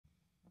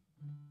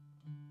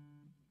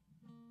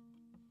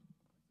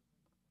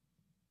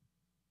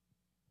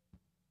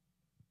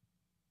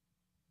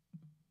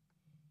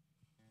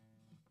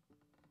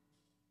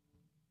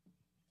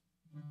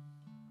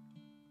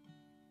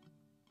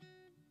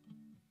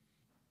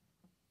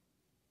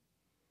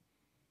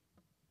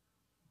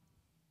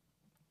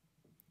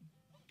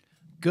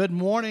Good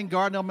morning,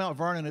 Gardendale, Mount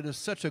Vernon. It is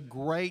such a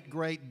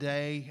great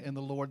day in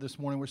the Lord this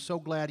morning. We're so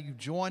glad you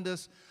joined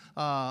us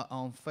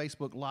on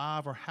Facebook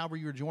Live or however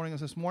you're joining us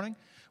this morning.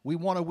 We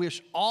want to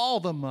wish all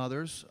the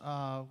mothers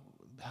a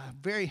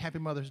very happy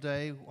Mother's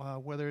Day,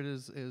 whether it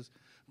is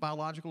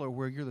biological or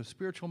where you're the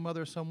spiritual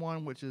mother of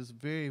someone, which is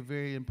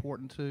very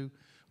important too.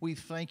 We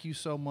thank you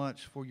so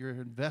much for your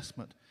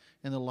investment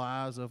in the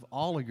lives of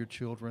all of your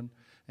children,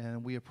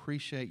 and we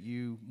appreciate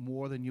you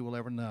more than you will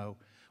ever know.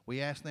 We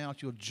ask now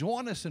that you'll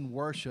join us in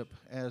worship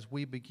as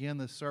we begin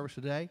this service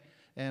today,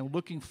 and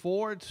looking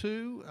forward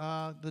to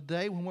the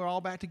day when we're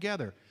all back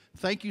together.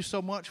 Thank you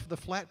so much for the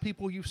flat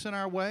people you've sent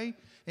our way.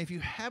 If you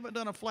haven't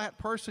done a flat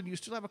person, you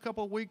still have a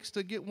couple of weeks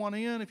to get one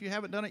in. If you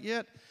haven't done it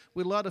yet,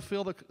 we'd love to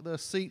fill the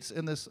seats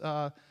in this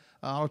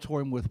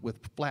auditorium with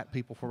flat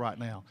people for right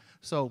now.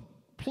 So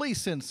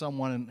please send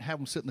someone and have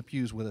them sit in the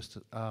pews with us.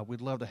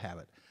 We'd love to have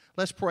it.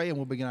 Let's pray and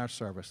we'll begin our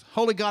service.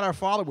 Holy God, our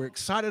Father, we're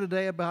excited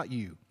today about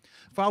you.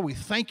 Father, we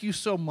thank you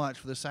so much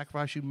for the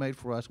sacrifice you made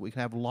for us. We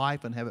can have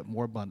life and have it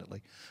more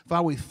abundantly.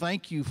 Father, we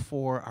thank you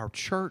for our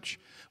church.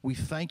 We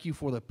thank you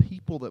for the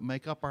people that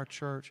make up our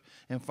church.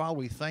 And Father,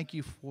 we thank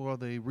you for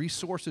the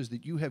resources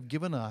that you have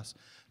given us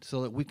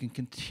so that we can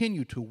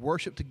continue to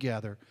worship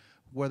together,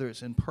 whether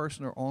it's in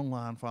person or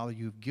online. Father,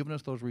 you've given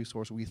us those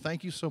resources. We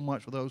thank you so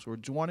much for those who are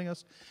joining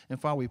us. And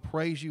Father, we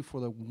praise you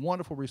for the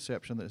wonderful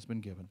reception that has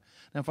been given.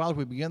 Now, Father, as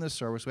we begin this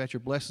service, we ask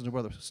your blessings on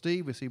Brother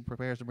Steve as he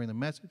prepares to bring the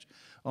message,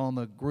 on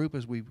the group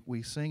as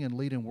we sing and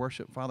lead in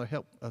worship. Father,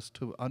 help us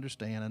to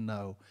understand and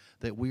know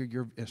that we are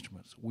your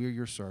instruments, we are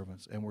your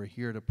servants, and we're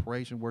here to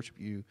praise and worship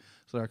you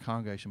so that our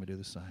congregation may do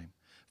the same.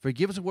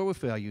 Forgive us where we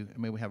fail you, and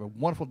may we have a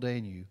wonderful day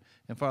in you.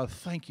 And Father,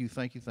 thank you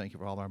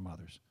for all our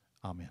mothers.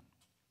 Amen.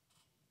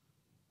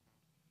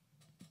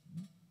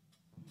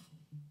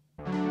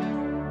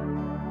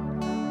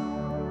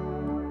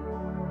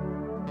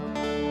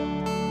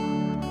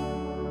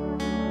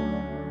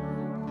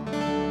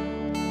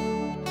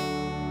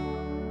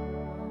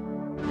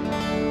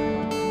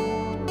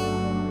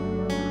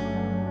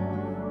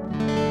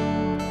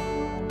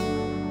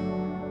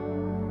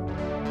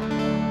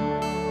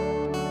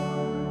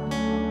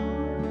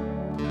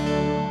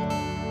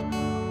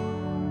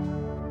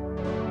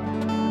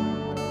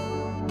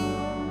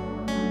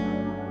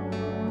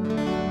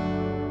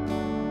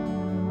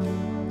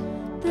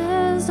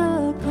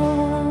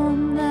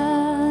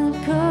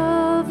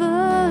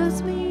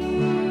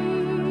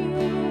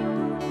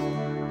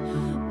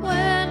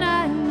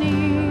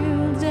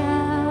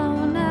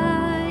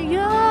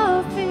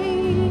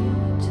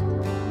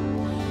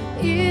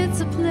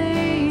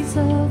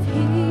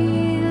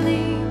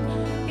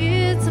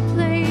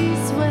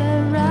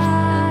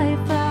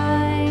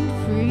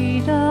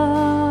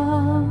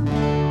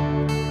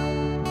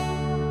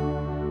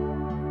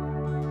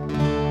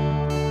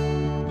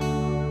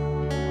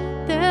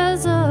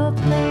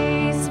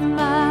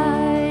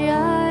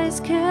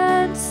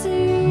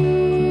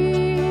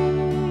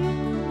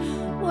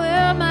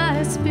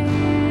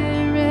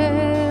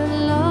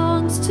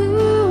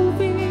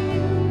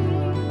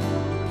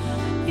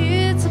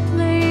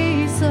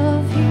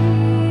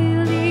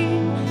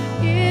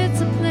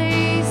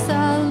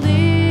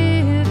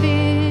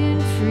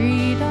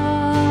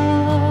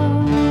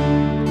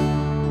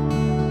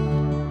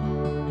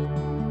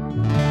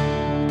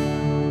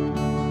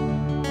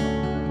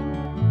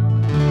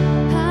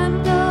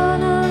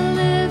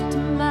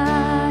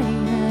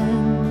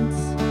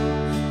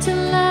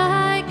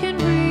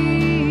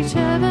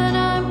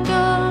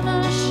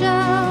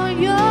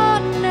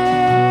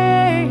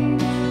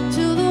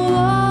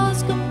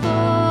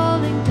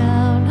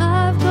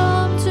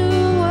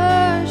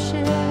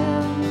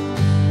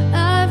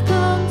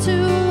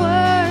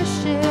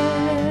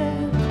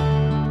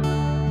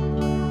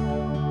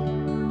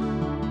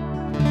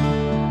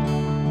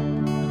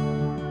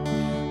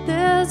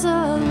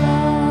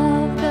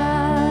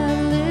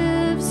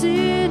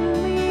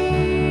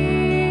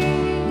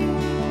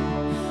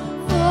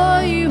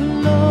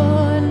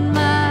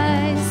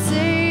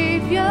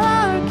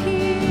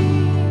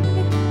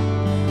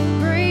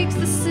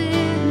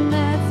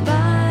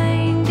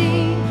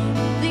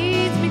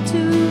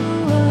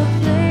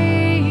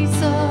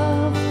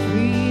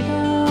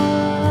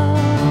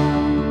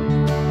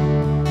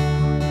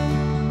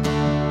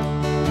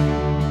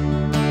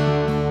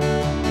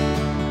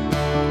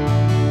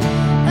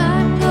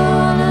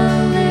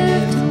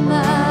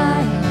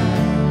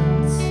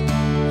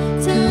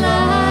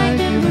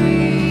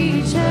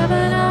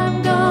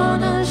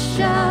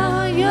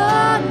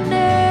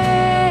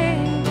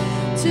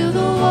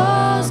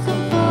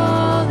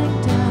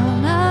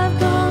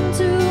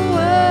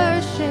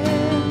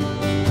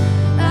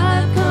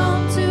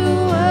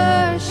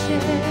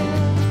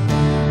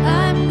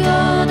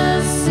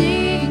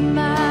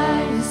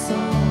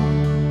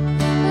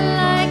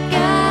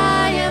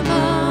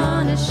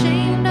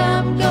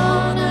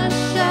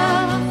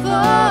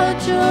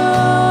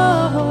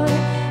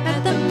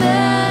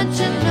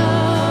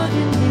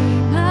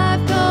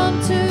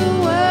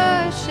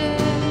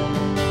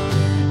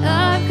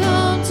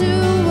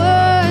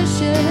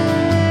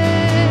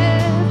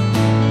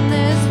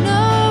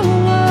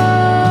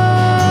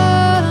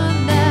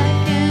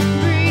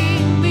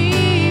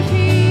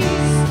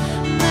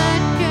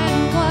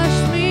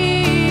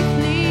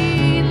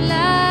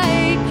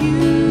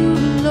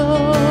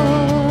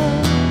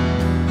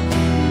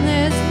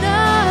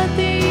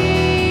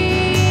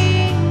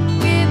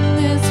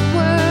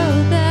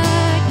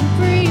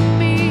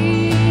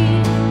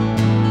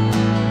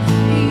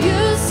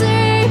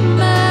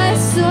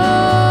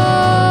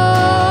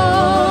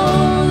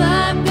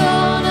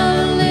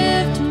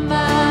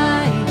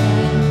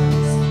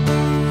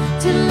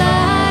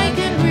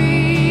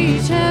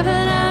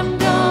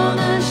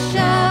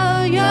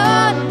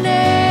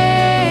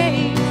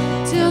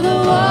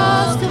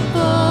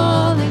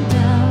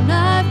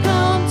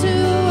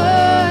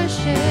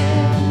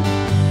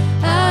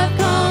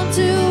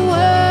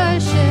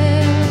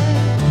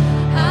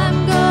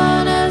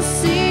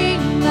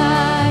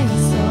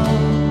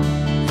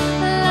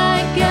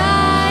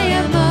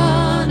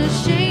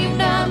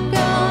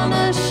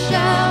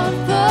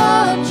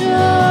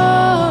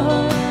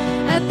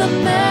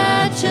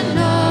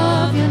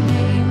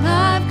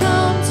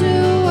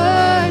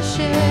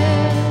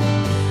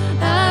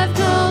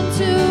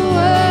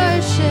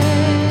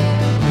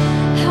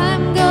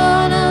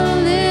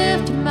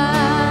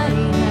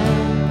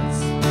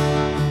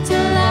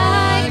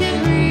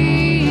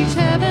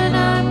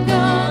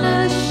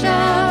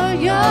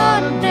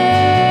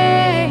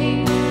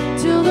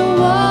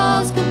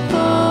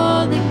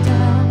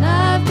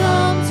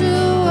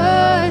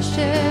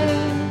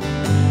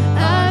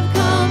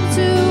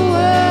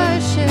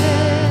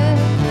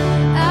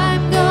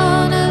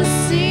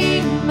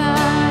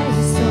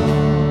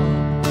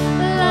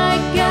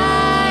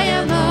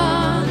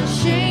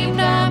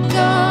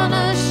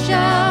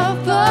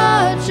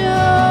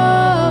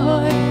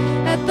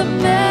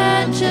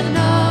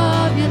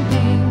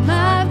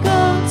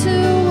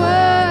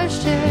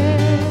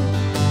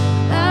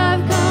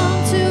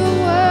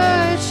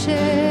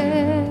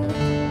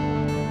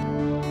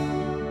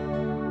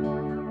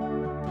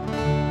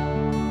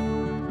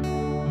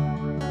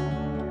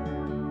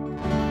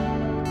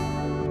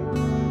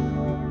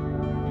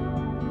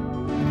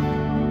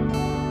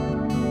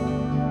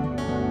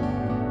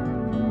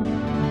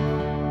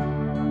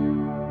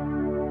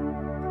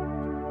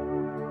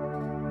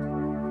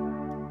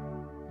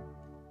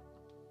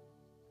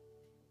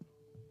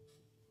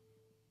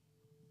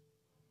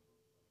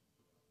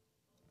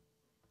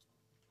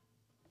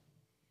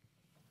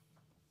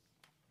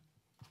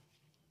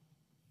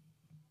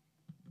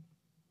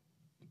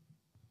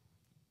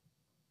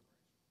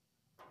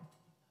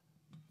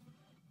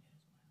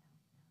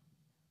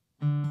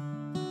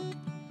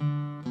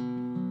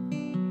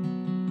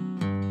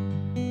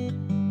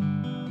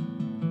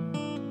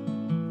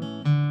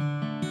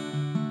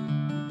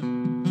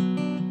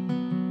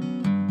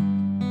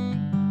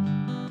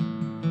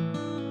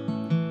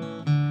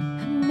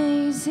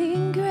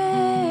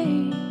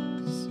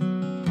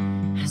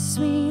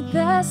 sweet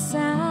the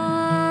sound,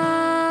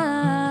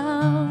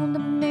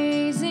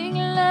 amazing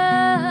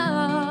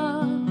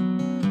love,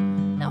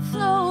 now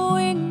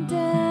flowing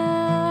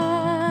down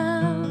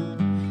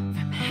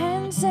from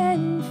hands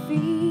and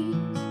feet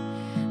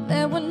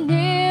that were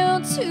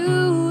nailed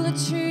to the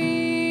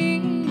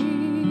tree.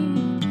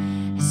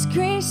 His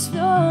grace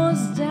flows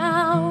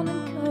down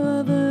and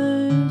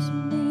covers me.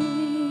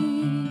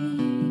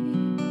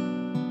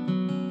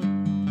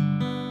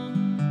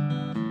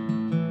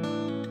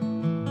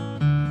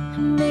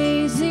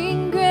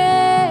 Amazing grace,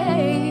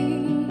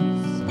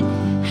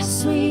 how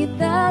sweet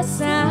the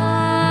sound,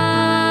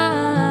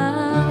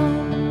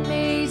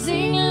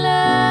 amazing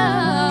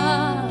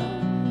love,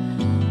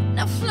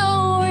 now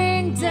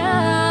flowing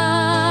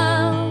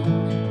down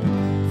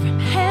from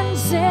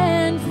hands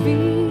and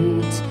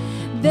feet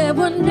that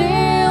were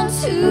nailed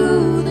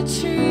to the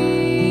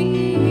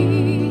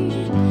tree.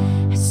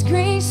 His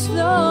grace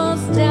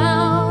flows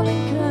down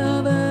and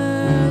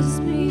covers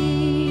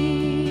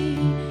me.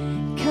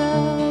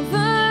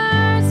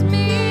 Covers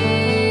me.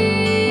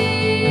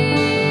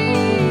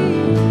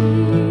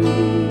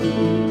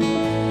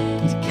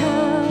 It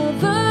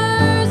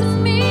covers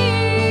me.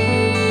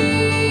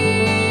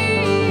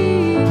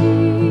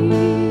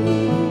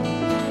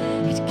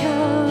 It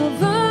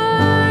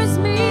covers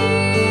me.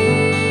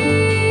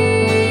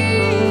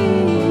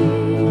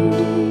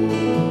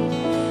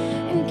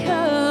 And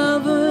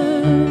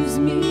covers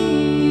me.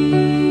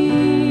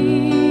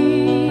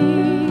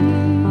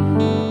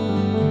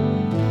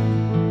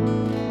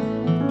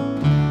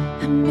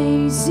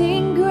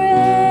 Amazing grace,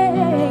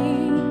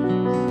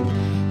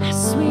 how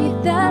sweet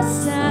the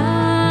sound,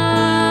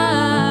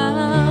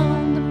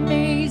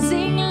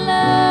 amazing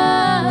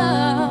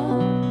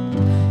love,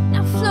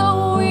 now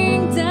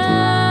flowing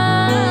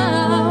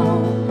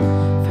down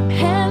from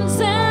hands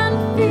and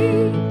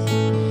feet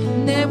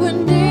that were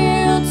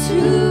nailed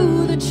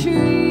to the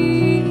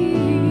tree.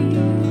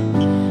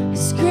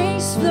 His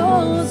grace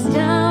flows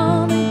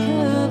down and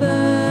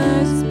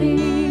covers me.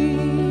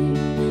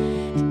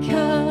 It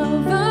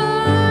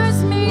covers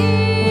me.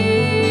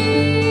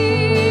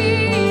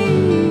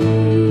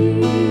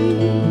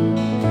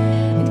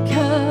 It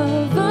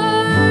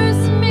covers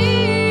me.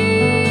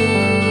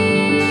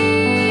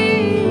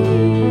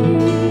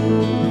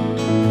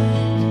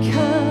 It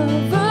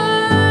covers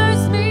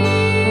me.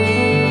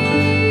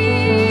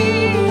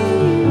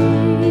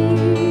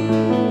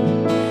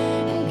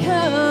 It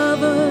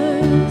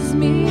covers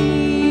me.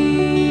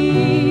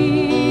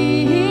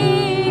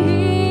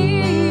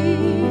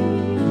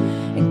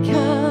 It covers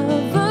me. It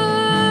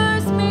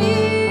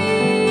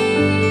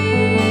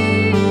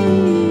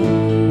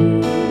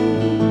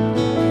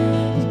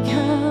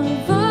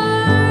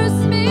covers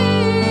me.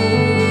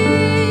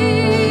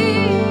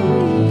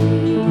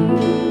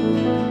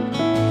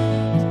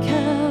 It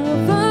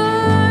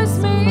covers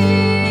me.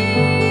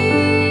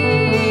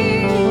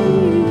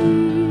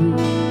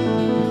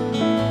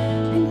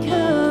 And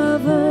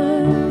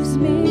covers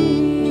me.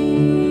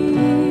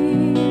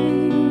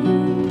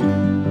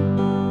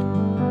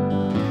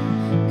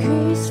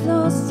 Grace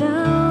flows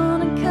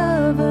down and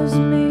covers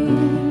me.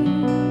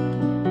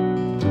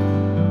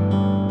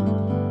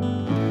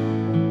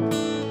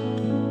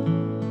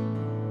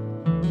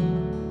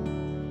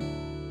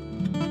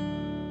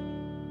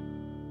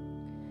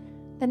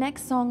 The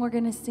next song we're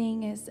going to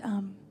sing is,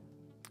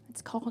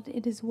 it's called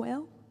It Is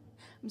Well.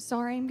 I'm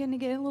sorry, I'm going to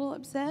get a little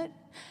upset.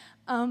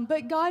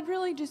 But God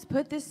really just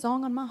put this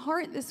song on my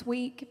heart this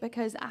week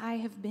because I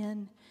have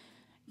been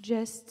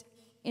just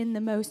in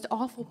the most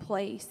awful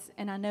place.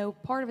 And I know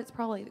part of it's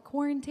probably the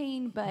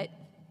quarantine, but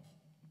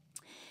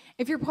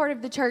if you're part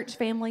of the church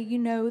family, you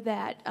know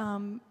that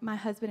my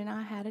husband and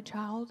I had a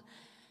child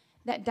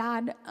that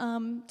died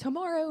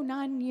tomorrow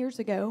 9 years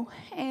ago.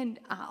 And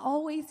I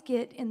always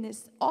get in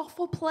this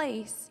awful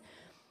place,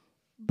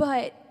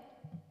 but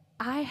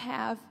I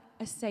have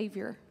a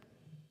Savior.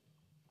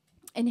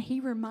 And He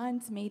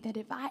reminds me that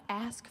if I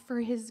ask for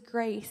His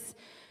grace,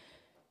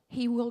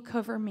 He will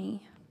cover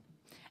me.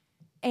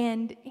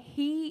 And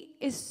He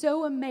is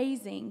so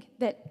amazing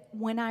that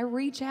when I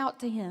reach out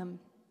to Him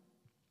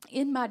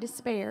in my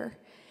despair,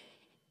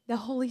 the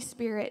Holy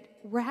Spirit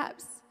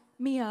wraps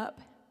me up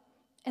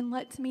and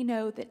lets me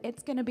know that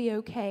it's going to be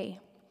okay.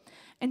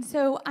 And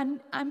so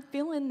I'm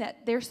feeling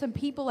that there's some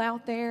people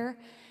out there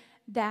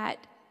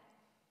that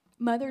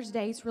Mother's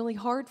Day is really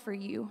hard for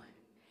you,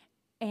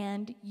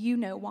 and you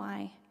know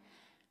why.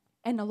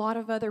 And a lot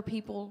of other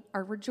people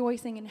are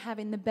rejoicing and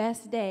having the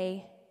best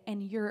day,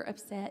 and you're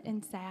upset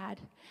and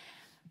sad.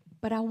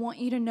 But I want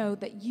you to know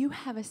that you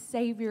have a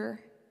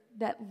Savior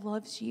that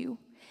loves you,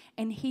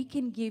 and He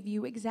can give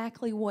you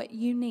exactly what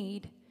you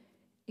need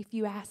if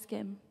you ask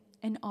Him.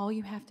 And all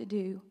you have to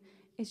do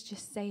is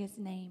just say His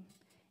name,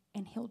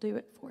 and He'll do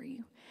it for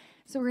you.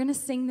 So we're going to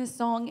sing this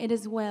song, It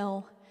Is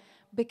Well,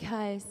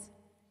 because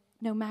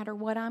no matter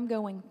what I'm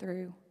going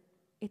through,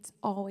 it's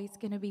always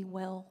going to be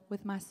well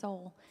with my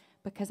soul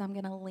because I'm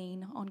going to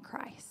lean on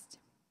Christ.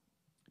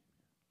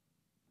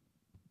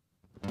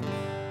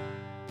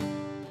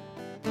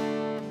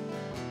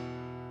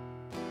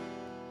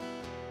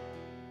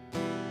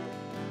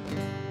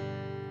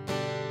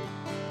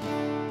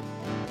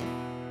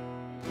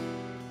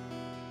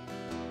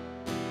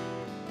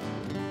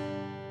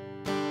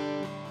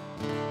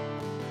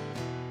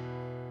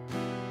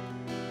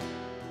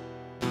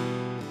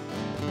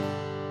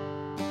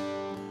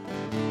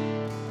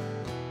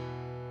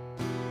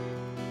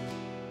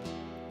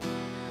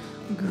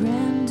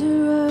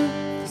 grandeur of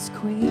this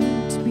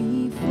quaint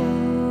before,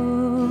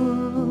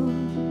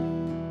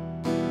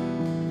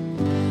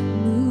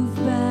 moved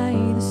by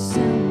the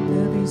sound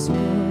of his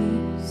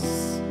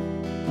voice,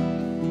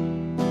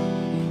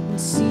 and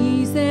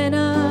seas that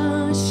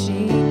are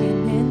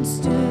shaken and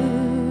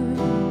stirred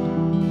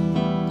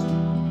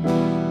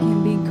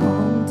can be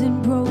calmed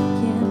and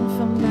broken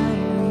from my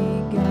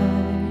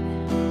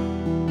regard.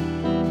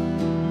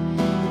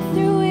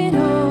 Through it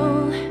all,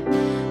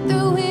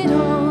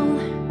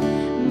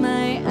 my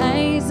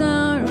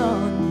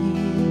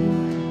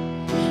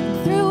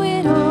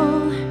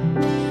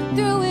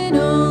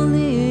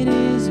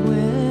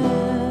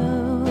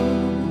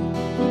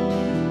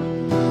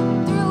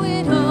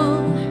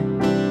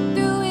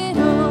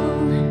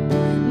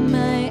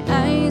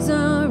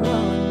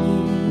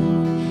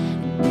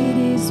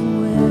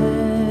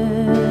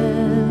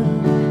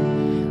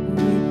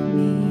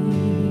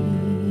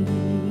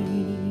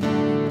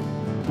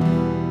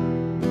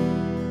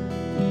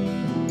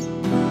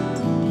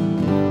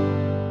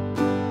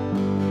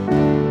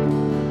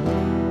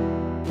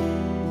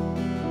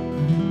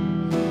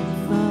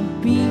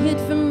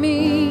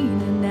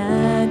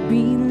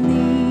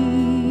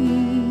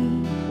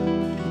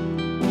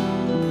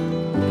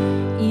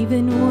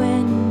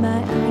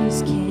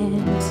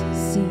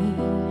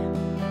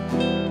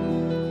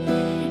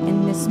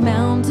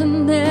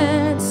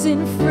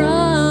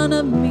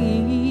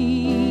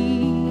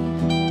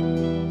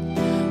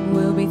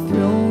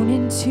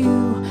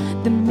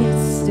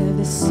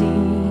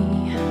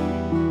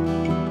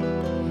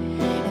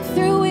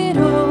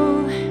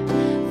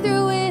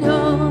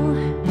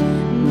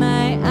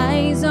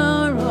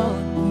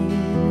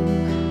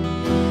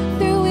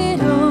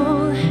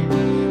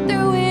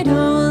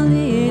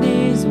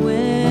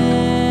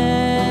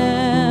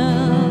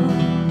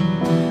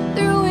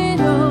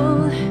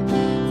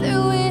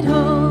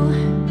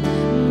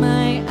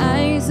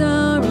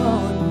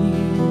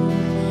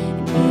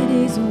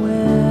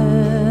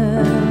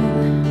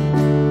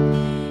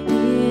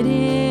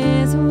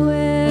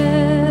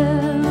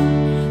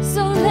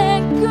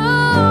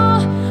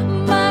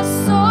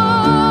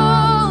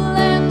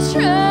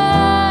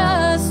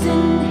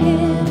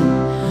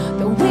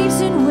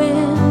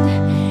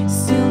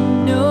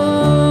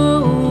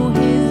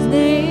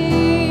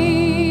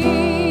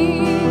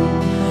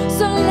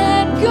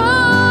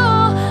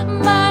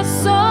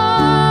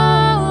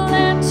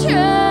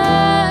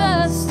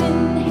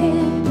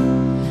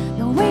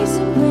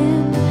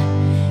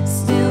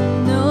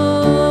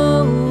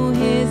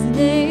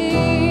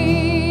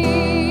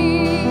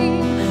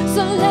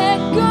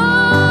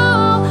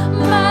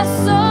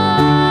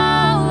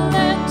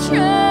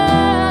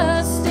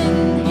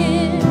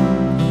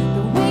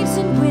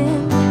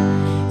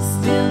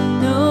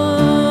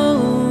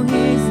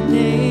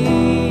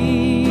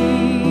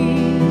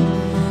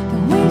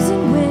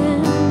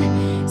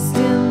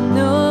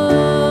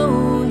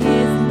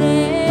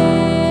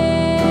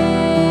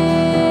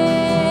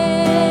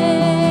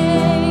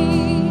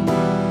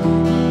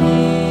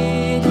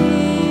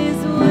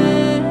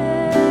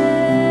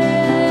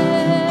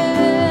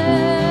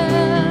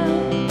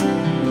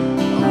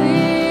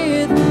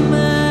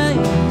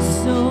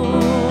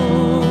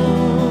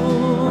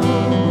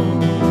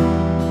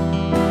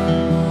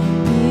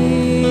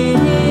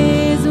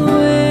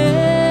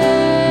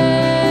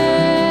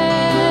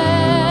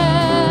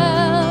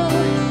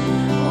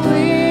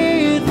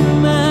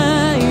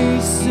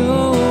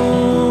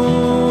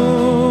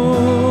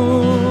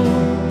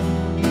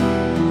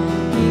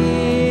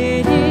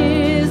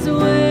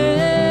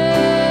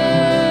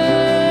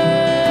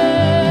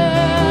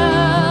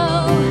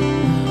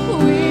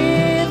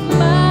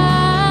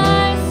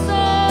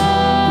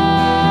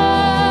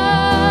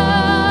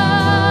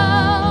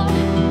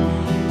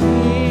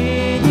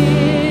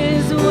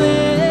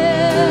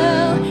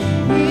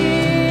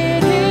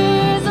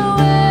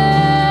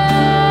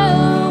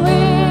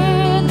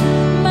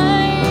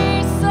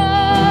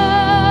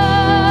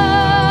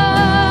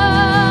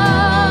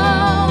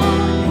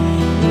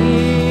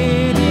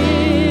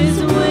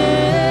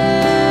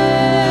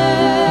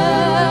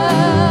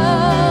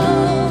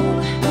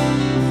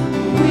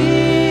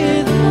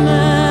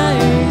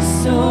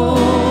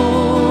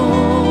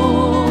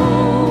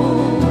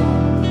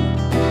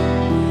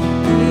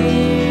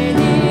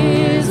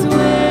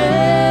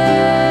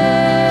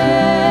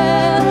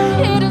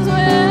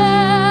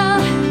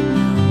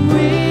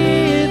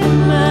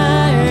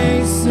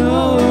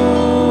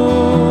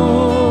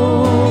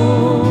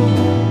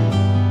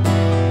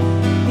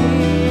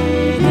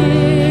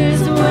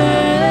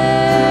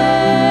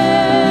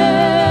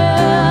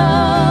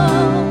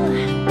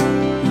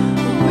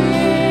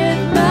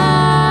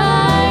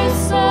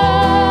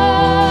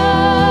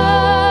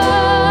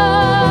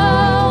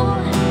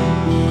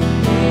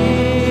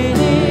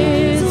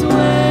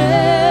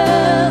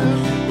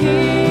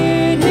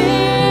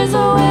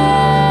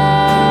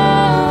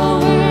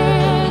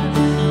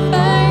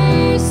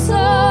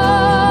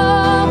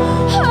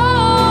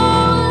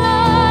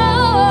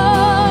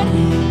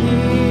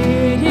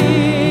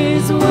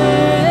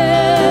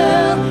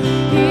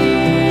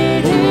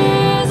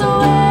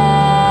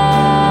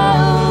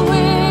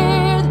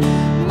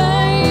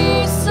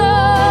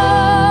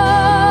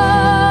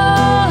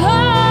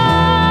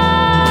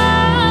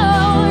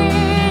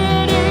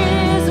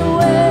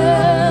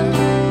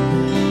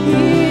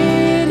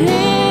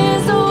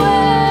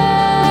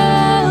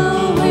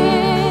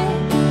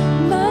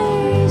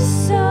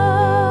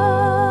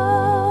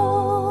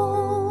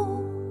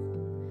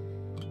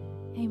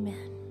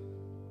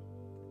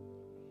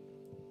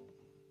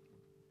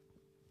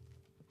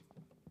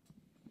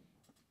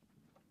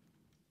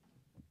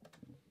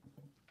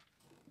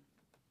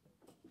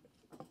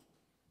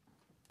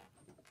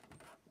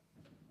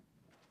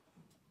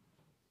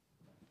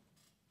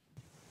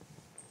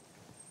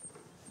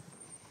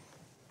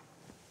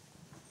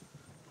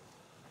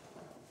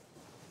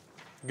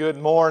Good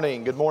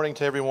morning. Good morning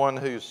to everyone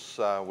who's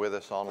with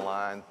us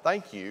online.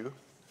 Thank you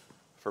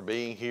for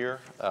being here.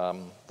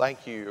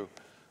 Thank you.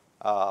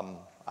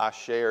 I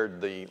shared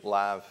the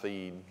live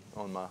feed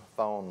on my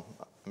phone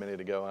a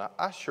minute ago, and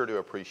I sure do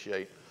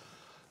appreciate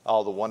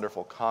all the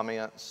wonderful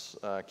comments.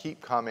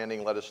 Keep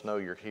commenting. Let us know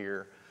you're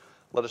here.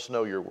 Let us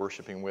know you're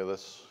worshiping with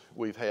us.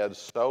 We've had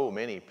so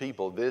many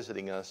people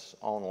visiting us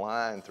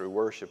online through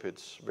worship.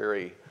 It's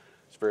very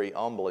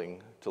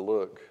humbling to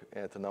look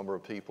at the number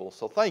of people.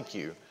 So thank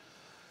you.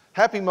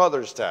 Happy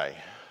Mother's Day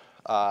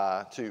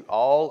to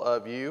all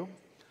of you,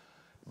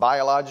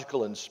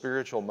 biological and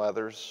spiritual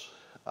mothers,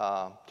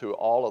 to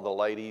all of the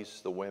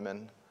ladies, the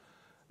women,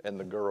 and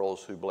the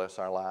girls who bless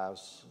our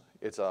lives.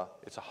 It's a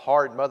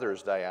hard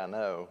Mother's Day, I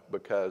know,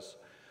 because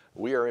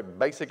we are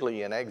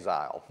basically in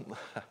exile,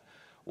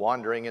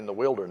 wandering in the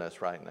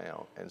wilderness right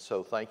now. And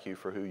so thank you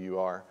for who you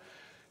are.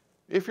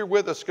 If you're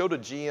with us, go to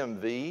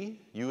gmvumc.org.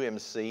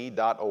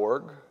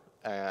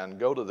 And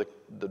go to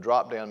the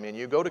drop-down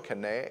menu, go to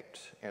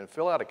Connect, and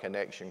fill out a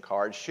connection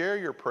card. Share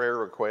your prayer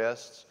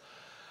requests.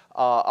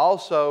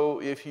 Also,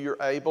 if you're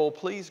able,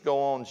 please go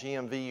on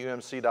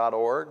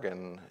gmvumc.org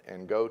and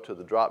go to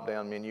the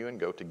drop-down menu and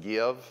go to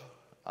Give,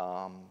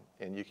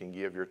 and you can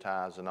give your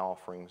tithes and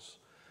offerings.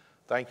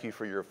 Thank you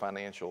for your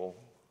financial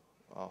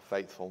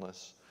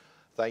faithfulness.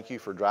 Thank you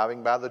for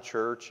driving by the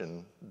church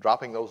and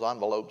dropping those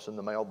envelopes in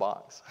the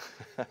mailbox.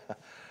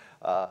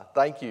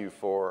 Thank you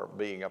for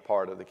being a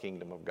part of the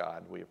kingdom of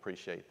God. We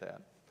appreciate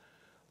that.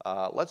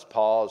 Let's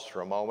pause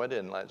for a moment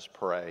and let's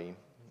pray.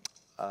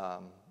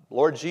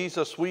 Lord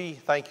Jesus, we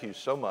thank you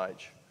so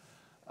much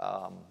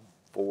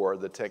for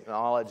the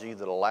technology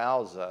that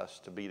allows us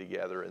to be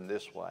together in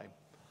this way.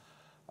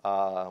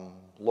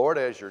 Lord,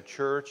 as your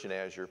church and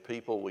as your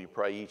people, we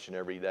pray each and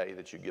every day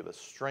that you give us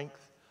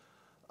strength,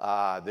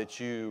 that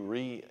you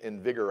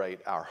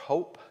reinvigorate our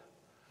hope,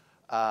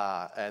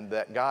 and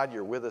that, God,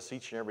 you're with us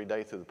each and every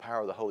day through the power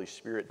of the Holy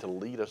Spirit to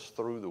lead us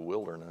through the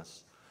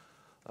wilderness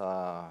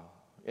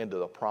into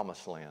the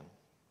promised land.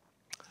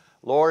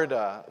 Lord,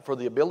 for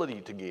the ability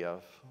to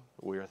give,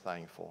 we are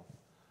thankful.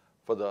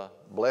 For the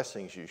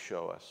blessings you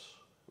show us,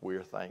 we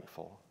are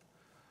thankful.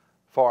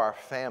 For our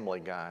family,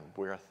 God,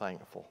 we are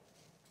thankful.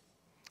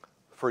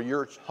 For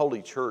your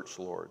holy church,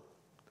 Lord,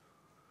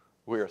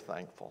 we are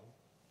thankful.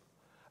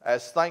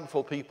 As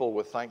thankful people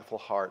with thankful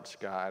hearts,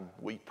 God,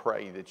 we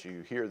pray that you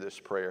hear this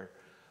prayer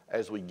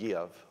as we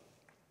give.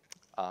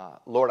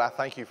 Lord, I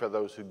thank you for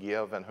those who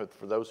give and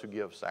for those who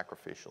give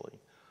sacrificially.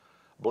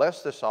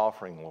 Bless this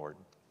offering, Lord.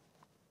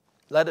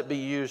 Let it be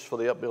used for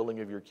the upbuilding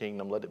of your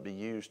kingdom. Let it be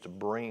used to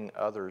bring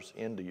others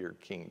into your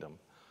kingdom.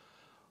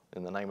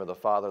 In the name of the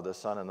Father, the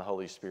Son, and the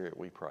Holy Spirit,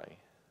 we pray.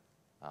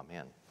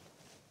 Amen.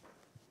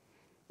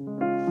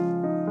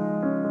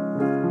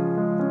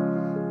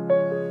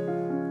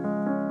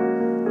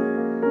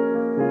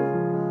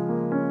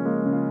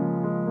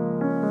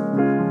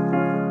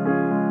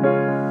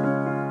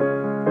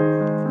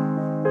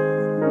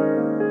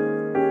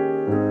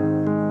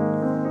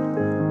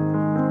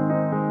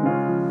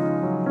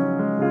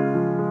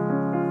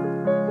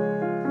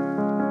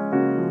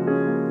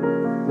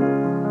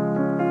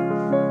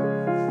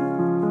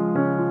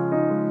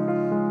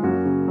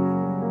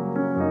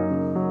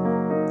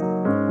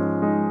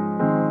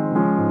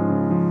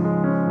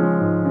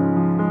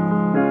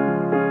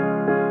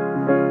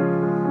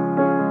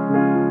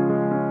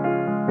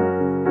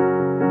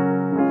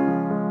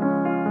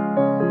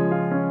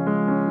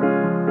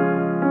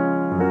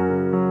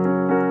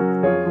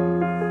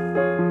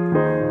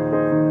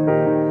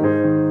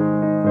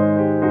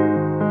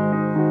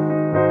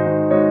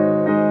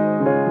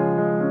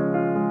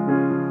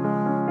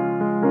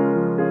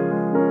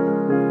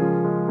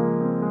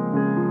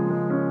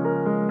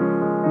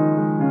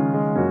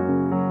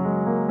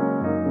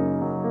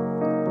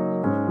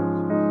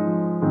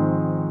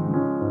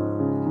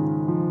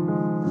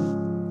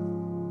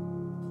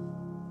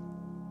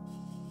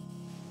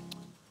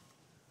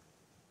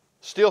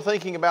 Still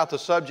thinking about the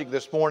subject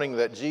this morning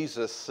that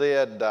Jesus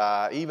said,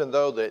 even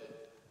though that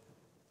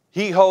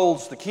he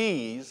holds the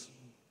keys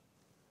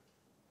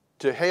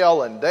to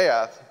hell and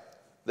death,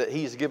 that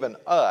he's given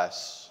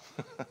us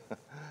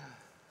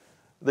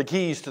the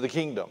keys to the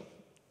kingdom.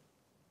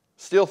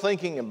 Still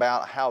thinking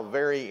about how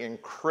very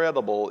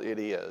incredible it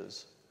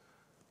is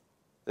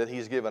that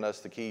he's given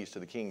us the keys to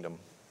the kingdom.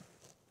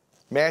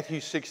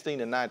 Matthew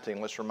 16 and 19,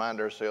 let's remind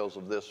ourselves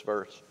of this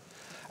verse.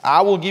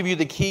 I will give you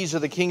the keys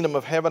of the kingdom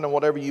of heaven, and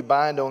whatever you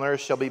bind on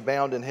earth shall be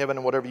bound in heaven,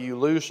 and whatever you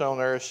loose on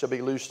earth shall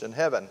be loosed in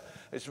heaven.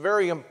 It's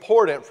very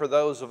important for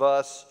those of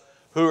us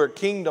who are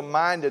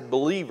kingdom-minded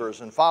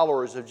believers and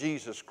followers of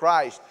Jesus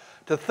Christ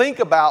to think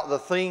about the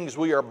things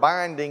we are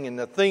binding and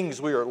the things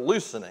we are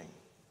loosening,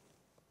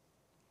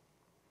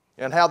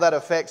 and how that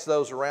affects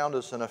those around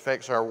us and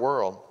affects our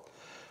world.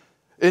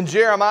 In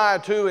Jeremiah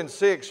 2 and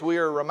 6, we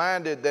are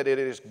reminded that it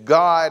is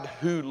God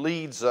who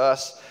leads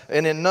us.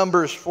 And in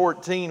Numbers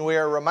 14, we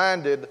are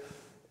reminded,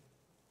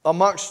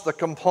 amongst the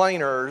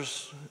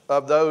complainers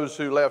of those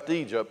who left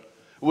Egypt,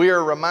 we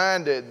are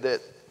reminded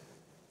that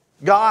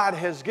God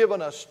has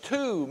given us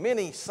too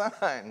many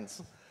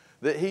signs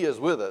that He is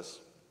with us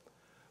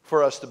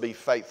for us to be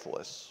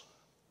faithless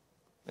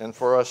and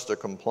for us to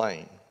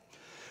complain.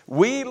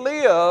 We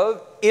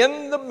live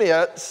in the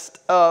midst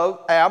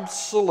of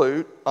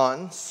absolute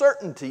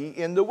uncertainty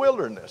in the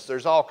wilderness.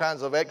 There's all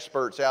kinds of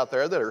experts out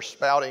there that are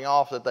spouting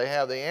off that they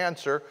have the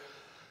answer.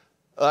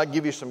 I'll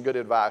give you some good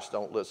advice.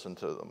 Don't listen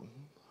to them.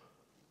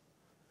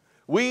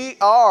 We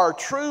are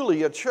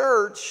truly a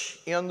church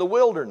in the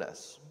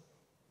wilderness.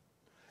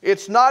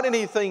 It's not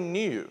anything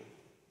new.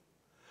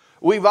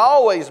 We've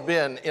always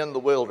been in the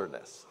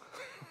wilderness.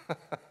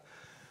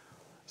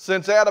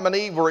 Since Adam and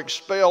Eve were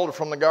expelled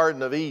from the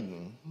Garden of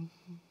Eden,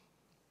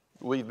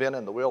 we've been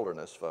in the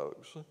wilderness,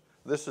 folks.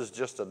 This is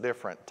just a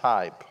different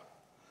type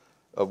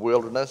of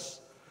wilderness.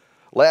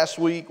 Last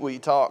week we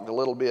talked a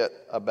little bit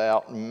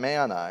about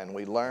manna, and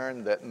we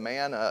learned that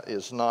manna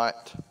is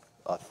not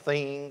a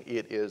thing,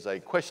 it is a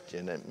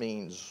question. It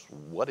means,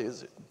 what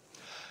is it?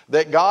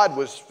 That God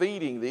was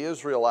feeding the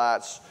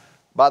Israelites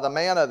by the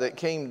manna that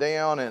came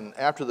down, and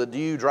after the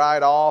dew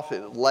dried off,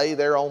 it lay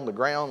there on the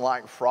ground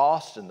like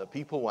frost, and the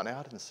people went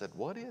out and said,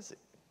 what is it?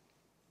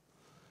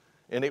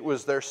 And it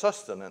was their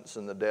sustenance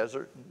in the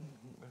desert.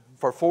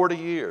 For 40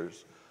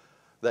 years,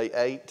 they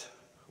ate,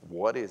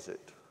 what is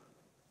it?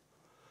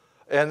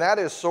 And that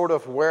is sort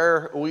of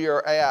where we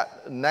are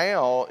at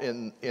now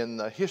in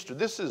the history.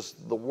 This is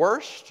the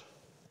worst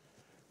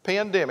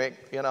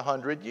pandemic in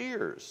 100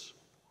 years.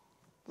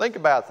 Think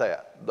about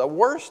that. The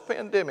worst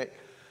pandemic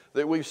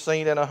that we've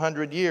seen in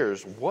 100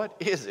 years. What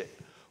is it?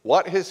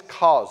 What has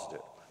caused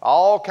it?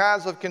 All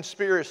kinds of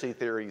conspiracy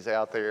theories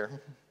out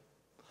there.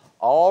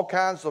 All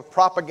kinds of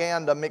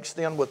propaganda mixed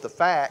in with the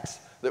facts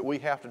that we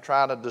have to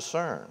try to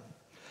discern.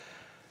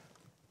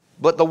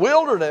 But the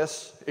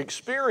wilderness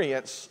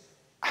experience,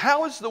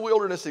 how is the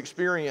wilderness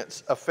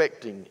experience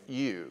affecting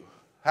you?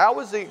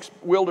 How is the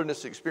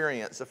wilderness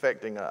experience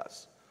affecting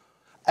us?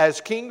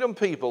 As kingdom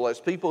people, as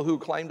people who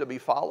claim to be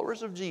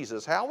followers of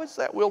Jesus, how is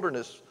that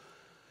wilderness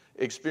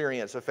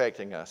experience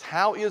affecting us?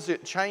 How is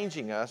it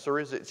changing us, or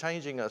is it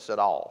changing us at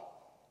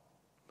all?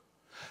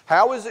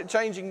 How is it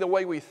changing the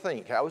way we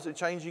think? How is it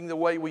changing the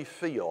way we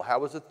feel?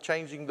 How is it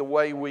changing the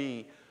way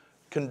we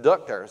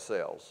conduct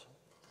ourselves?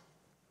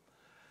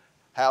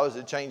 How is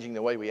it changing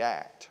the way we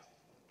act?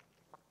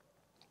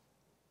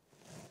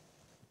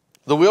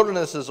 The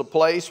wilderness is a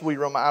place,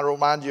 I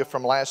remind you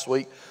from last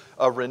week,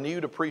 of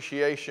renewed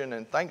appreciation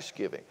and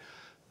thanksgiving.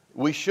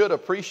 We should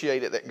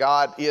appreciate it that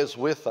God is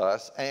with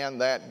us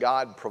and that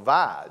God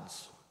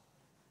provides.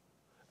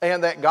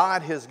 And that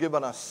God has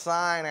given us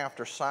sign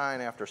after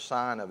sign after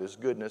sign of His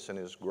goodness and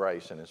His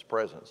grace and His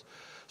presence.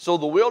 So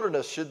the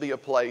wilderness should be a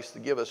place to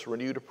give us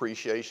renewed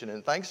appreciation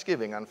and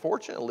thanksgiving.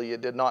 Unfortunately,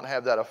 it did not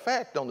have that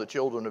effect on the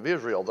children of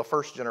Israel, the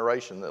first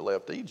generation that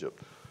left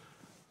Egypt.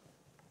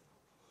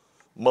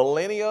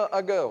 Millennia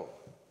ago,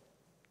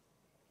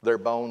 their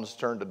bones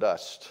turned to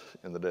dust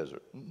in the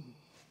desert.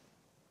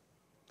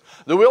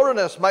 The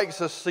wilderness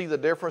makes us see the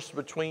difference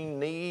between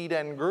need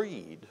and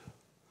greed.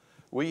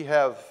 We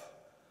have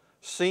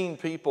seen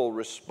people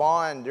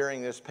respond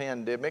during this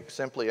pandemic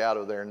simply out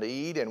of their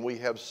need, and we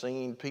have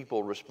seen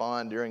people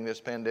respond during this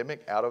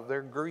pandemic out of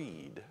their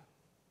greed.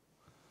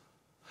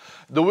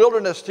 The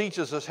wilderness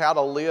teaches us how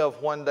to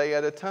live one day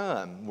at a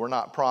time. We're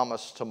not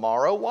promised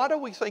tomorrow. Why do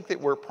we think that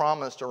we're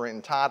promised or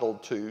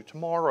entitled to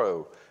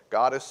tomorrow?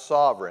 God is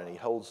sovereign. He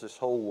holds this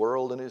whole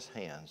world in His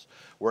hands.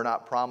 We're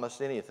not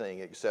promised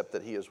anything except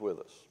that He is with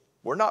us.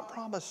 We're not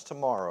promised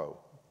tomorrow.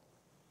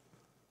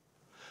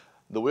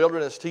 The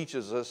wilderness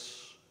teaches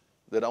us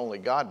that only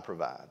God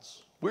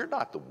provides. We're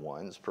not the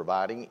ones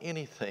providing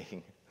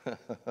anything.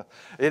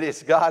 It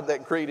is God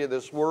that created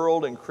this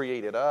world and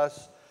created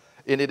us,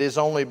 and it is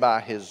only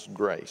by His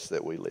grace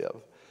that we live.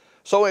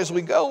 So as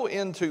we go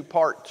into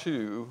part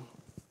 2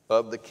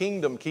 of the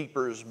kingdom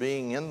keepers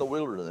being in the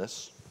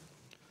wilderness,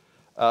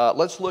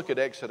 let's look at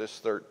Exodus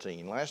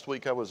 13. Last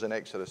week I was in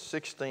Exodus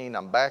 16.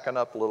 I'm backing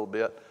up a little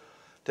bit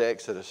to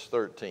Exodus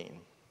 13.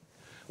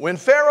 When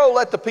Pharaoh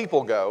let the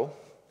people go,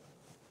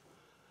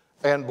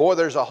 and boy,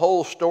 there's a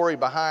whole story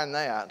behind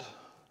that.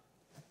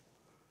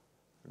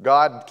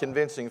 God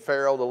convincing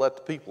Pharaoh to let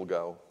the people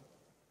go.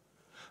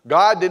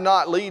 God did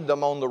not lead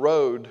them on the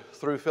road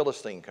through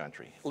Philistine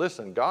country.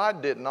 Listen,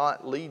 God did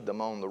not lead them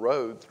on the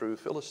road through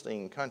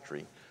Philistine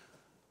country,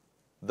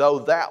 though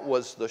that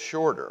was the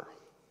shorter.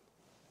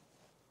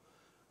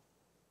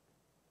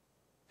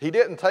 He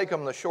didn't take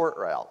them the short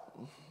route.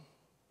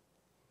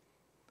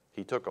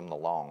 He took them the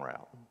long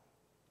route.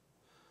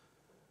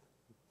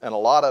 And a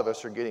lot of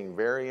us are getting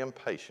very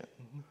impatient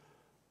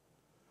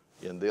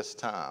in this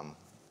time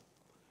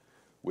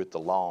with the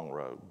long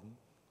road.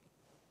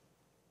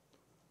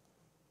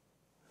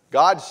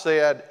 God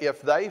said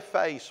if they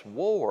face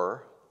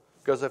war,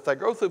 because if they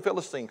go through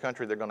Philistine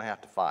country, they're going to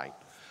have to fight.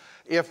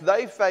 If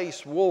they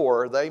face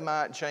war, they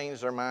might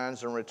change their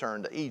minds and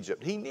return to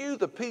Egypt. He knew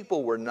the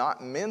people were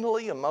not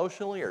mentally,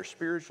 emotionally, or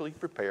spiritually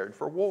prepared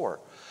for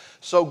war.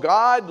 So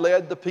God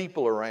led the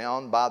people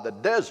around by the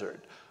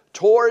desert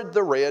toward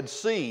the Red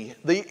Sea.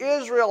 The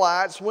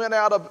Israelites went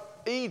out of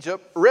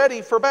Egypt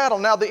ready for battle.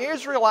 Now, the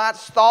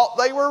Israelites thought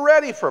they were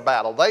ready for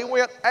battle. They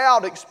went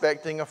out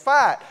expecting a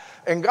fight.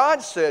 And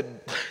God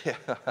said,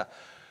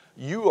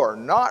 you are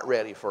not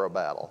ready for a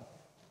battle.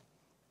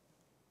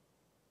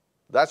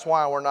 That's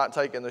why we're not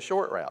taking the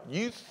short route.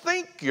 You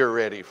think you're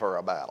ready for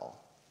a battle,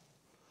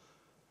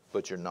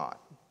 but you're not.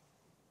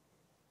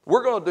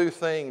 We're going to do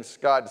things,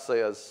 God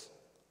says,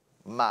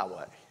 my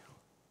way.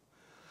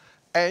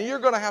 And you're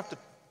going to have to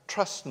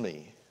trust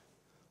me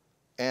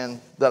and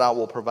that I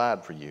will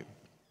provide for you.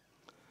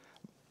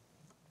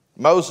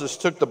 Moses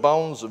took the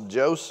bones of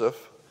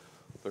Joseph.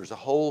 There's a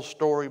whole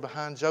story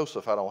behind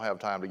Joseph I don't have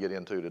time to get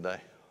into today.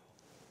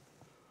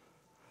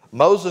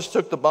 Moses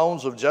took the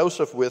bones of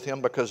Joseph with him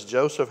because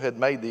Joseph had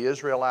made the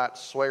Israelites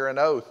swear an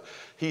oath.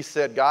 He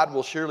said, God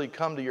will surely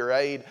come to your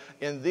aid,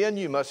 and then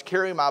you must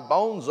carry my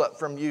bones up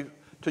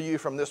to you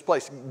from this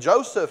place.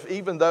 Joseph,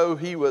 even though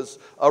he was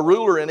a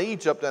ruler in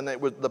Egypt and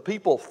the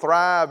people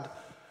thrived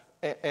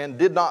and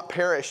did not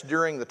perish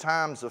during the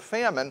times of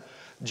famine,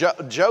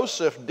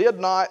 Joseph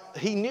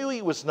he knew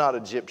he was not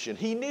Egyptian.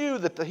 He knew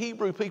that the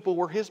Hebrew people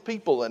were his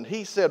people. And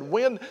he said,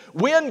 when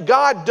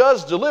God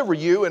does deliver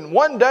you, and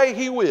one day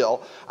he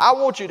will, I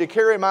want you to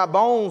carry my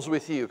bones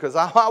with you because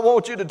I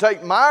want you to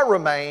take my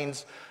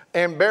remains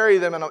and bury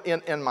them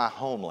in my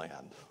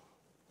homeland.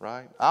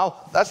 Right?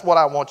 That's what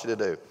I want you to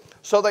do.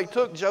 So they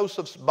took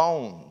Joseph's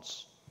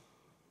bones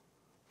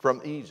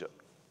from Egypt.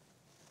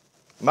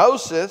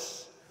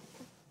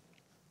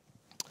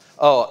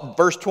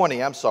 Verse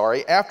 20, I'm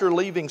sorry. After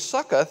leaving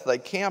Succoth, they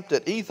camped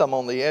at Etham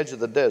on the edge of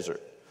the desert.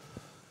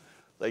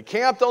 They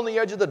camped on the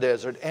edge of the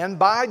desert, and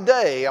by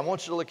day, I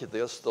want you to look at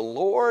this, the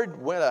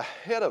Lord went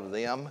ahead of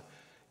them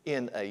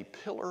in a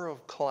pillar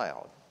of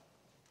cloud.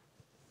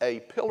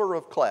 A pillar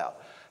of cloud.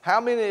 How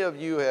many of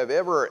you have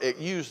ever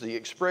used the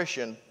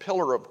expression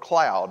pillar of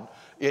cloud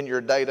in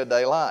your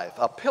day-to-day life?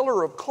 A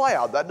pillar of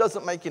cloud, that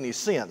doesn't make any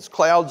sense.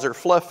 Clouds are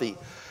fluffy.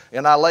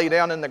 And I lay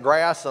down in the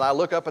grass and I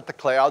look up at the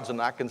clouds and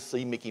I can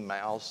see Mickey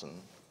Mouse and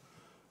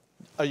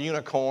a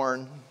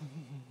unicorn.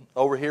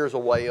 Over here's a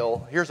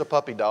whale. Here's a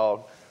puppy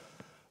dog.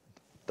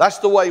 That's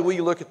the way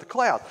we look at the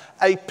cloud.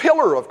 A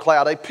pillar of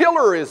cloud. A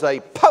pillar is a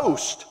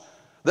post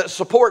that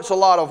supports a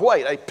lot of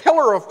weight. A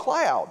pillar of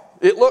cloud.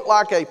 It looked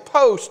like a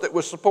post that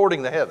was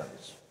supporting the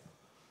heavens.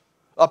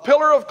 A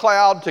pillar of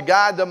cloud to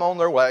guide them on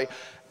their way.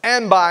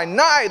 And by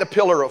night, a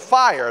pillar of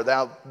fire.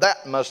 Now,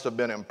 that must have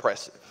been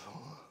impressive.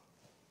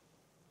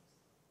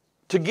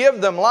 To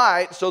give them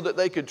light so that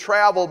they could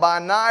travel by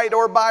night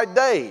or by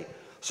day.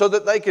 So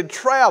that they could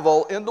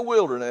travel in the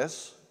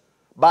wilderness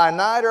by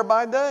night or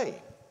by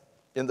day.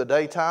 In the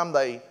daytime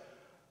they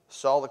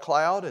saw the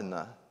cloud. In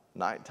the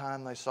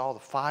nighttime they saw the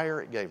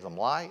fire. It gave them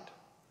light.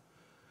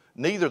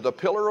 Neither the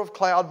pillar of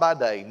cloud by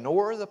day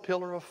nor the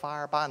pillar of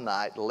fire by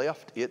night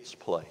left its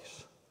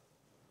place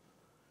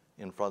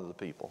in front of the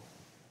people.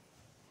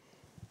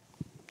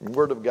 The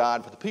word of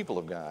God for the people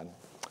of God.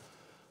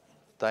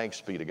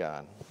 Thanks be to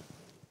God.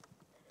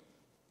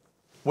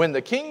 When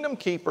the kingdom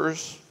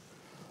keepers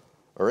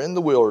are in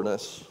the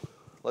wilderness,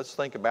 let's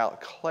think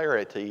about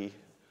clarity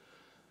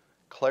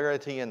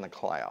in the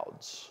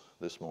clouds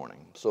this morning.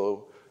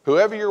 So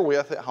whoever you're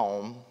with at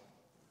home,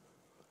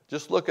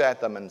 just look at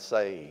them and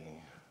say,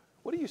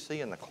 what do you see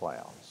in the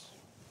clouds?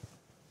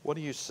 What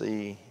do you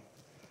see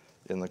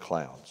in the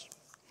clouds?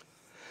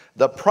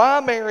 The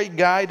primary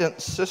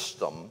guidance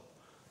system,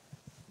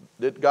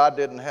 God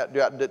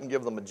didn't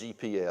give them a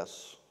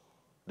GPS,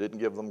 didn't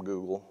give them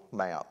Google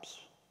Maps.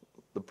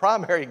 The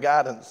primary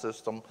guidance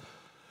system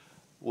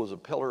was a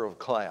pillar of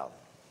cloud.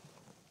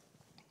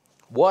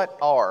 What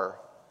are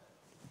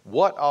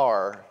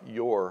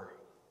your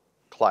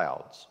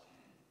clouds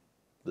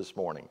this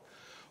morning?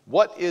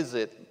 What is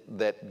it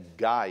that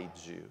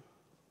guides you?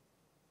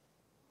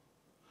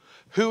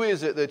 Who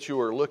is it that you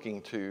are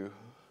looking to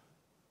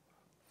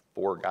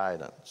for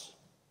guidance?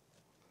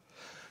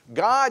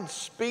 God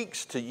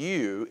speaks to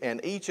you and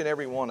each and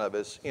every one of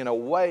us in a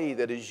way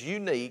that is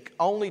unique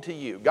only to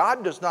you.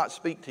 God does not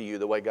speak to you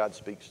the way God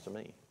speaks to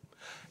me.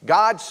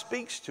 God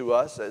speaks to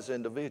us as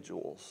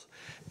individuals.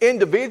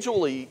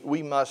 Individually,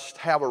 we must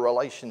have a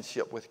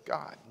relationship with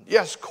God.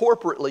 Yes,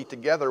 corporately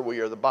together we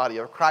are the body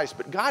of Christ,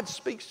 but God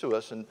speaks to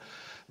us in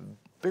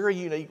very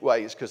unique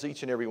ways because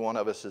each and every one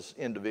of us is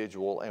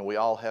individual and we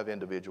all have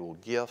individual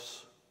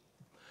gifts.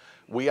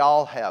 We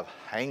all have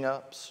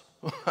hang-ups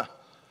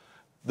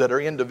that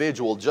are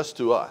individual just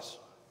to us.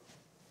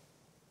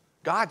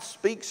 God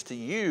speaks to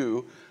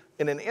you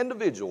in an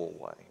individual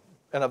way,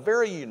 in a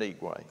very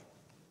unique way.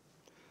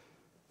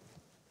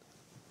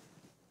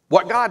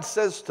 What God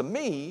says to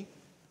me,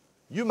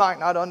 you might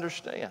not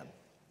understand.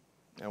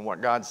 And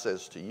what God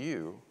says to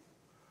you,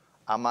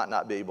 I might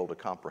not be able to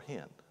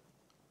comprehend.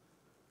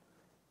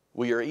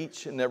 We are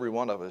each and every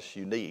one of us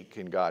unique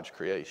in God's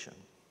creation.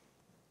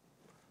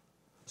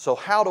 So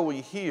how do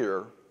we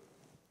hear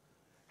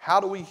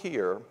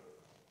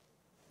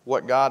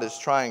what God is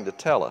trying to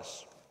tell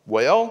us?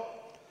 Well,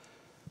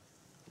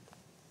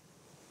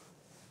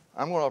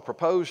 I'm going to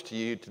propose to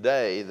you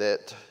today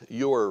that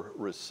your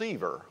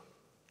receiver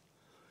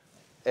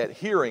at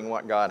hearing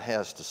what God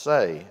has to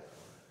say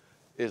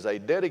is a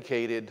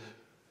dedicated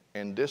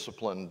and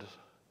disciplined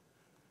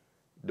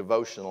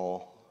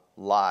devotional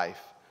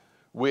life,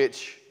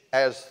 which,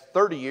 as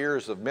 30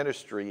 years of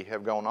ministry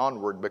have gone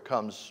onward,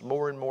 becomes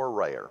more and more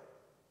rare.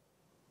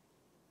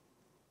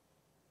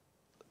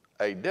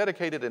 A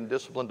dedicated and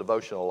disciplined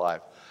devotional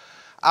life.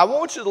 I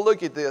want you to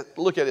look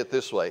at it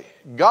this way.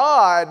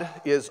 God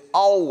is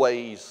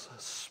always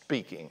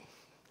speaking.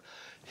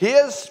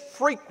 His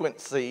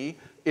frequency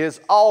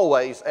is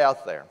always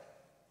out there.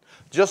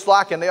 Just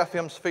like an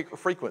FM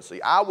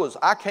frequency.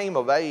 I came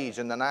of age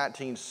in the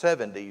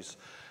 1970s,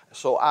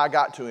 so I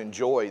got to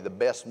enjoy the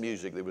best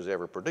music that was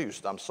ever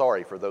produced. I'm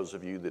sorry for those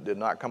of you that did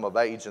not come of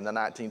age in the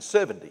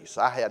 1970s.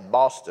 I had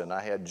Boston,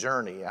 I had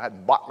Journey, I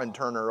had Bachman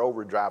Turner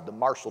Overdrive, the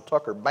Marshall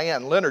Tucker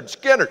Band, Leonard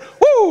Skinner.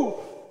 Woo!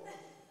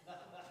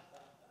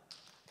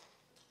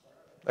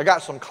 I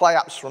got some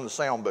claps from the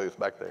sound booth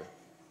back there.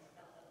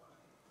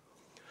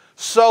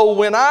 So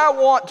when I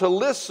want to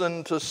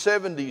listen to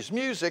 70s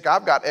music,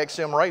 I've got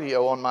XM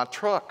radio on my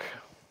truck.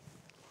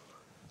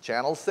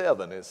 Channel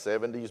 7 is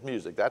 70s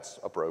music. That's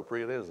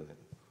appropriate, isn't it?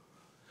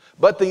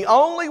 But the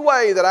only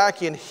way that I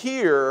can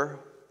hear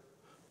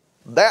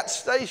that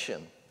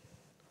station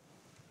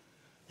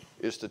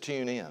is to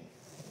tune in.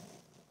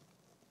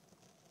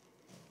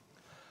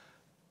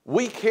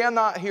 We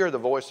cannot hear the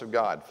voice of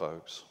God,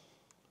 folks,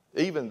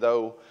 even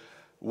though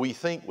we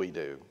think we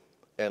do,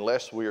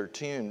 unless we are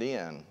tuned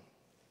in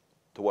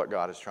to what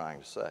God is trying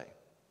to say.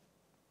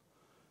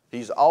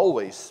 He's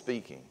always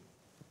speaking.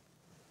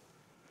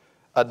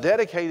 A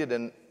dedicated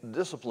and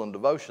disciplined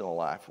devotional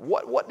life.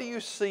 What do you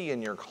see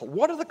in your,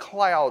 what are the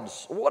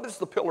clouds, what is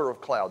the pillar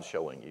of cloud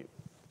showing you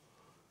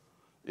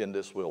in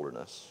this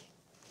wilderness?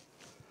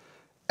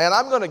 And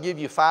I'm going to give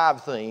you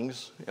 5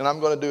 things, and I'm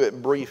going to do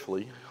it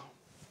briefly,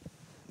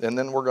 and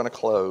then we're going to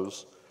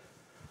close.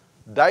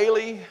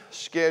 Daily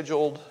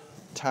scheduled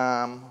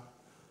time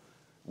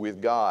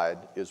with God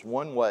is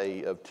one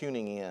way of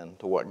tuning in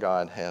to what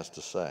God has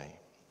to say.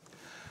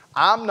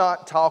 I'm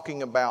not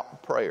talking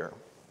about prayer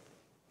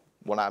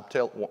when I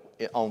tell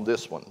on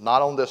this one,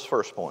 not on this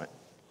first point.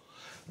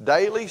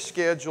 Daily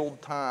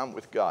scheduled time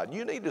with God.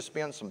 You need to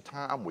spend some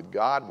time with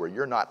God where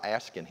you're not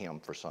asking Him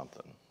for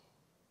something.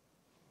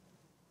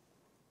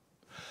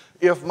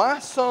 If my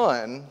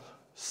son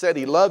said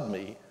he loved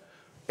me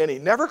and he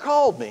never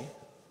called me,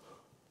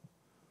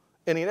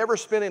 and he never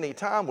spent any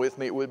time with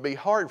me, it would be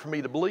hard for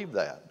me to believe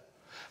that.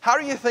 How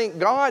do you think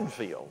God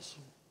feels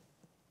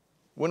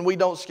when we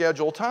don't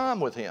schedule time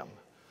with Him?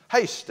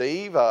 Hey,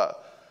 Steve,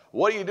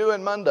 what are you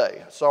doing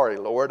Monday? Sorry,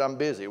 Lord, I'm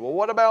busy. Well,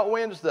 what about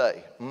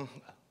Wednesday?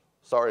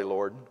 Sorry,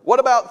 Lord. What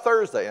about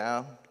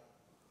Thursday?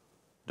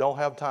 Don't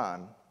have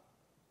time.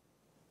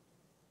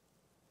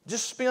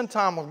 Just spend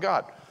time with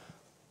God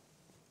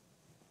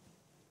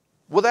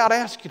without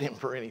asking Him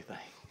for anything.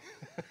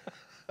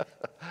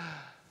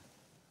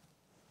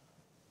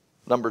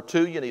 Number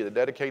 2, you need a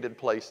dedicated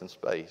place and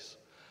space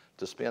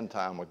to spend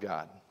time with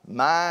God.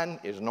 Mine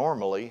is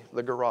normally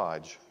the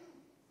garage.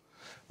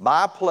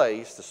 My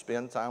place to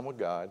spend time with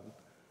God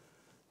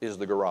is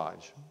the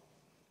garage.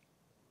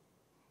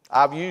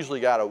 I've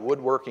usually got a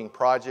woodworking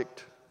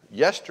project.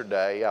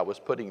 Yesterday, I was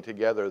putting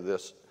together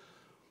this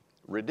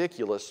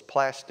ridiculous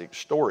plastic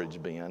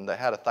storage bin that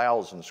had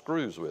 1,000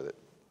 screws with it.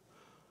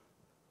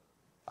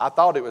 I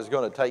thought it was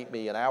going to take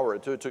me an hour or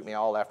two. It took me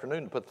all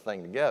afternoon to put the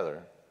thing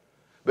together.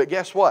 But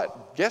guess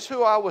what? Guess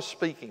who I was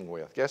speaking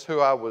with? Guess who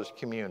I was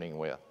communing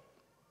with?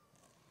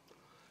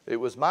 It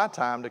was my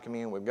time to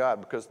commune with God,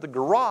 because the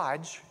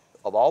garage,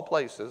 of all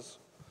places,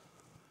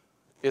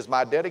 is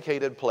my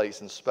dedicated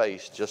place and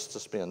space just to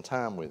spend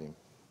time with Him.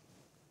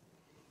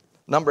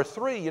 Number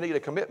 3, you need a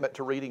commitment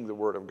to reading the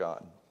Word of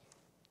God.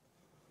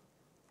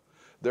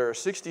 There are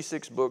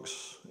 66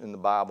 books in the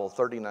Bible,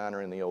 39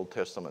 are in the Old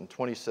Testament,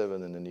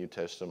 27 in the New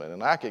Testament.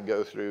 And I could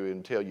go through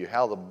and tell you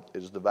how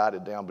it's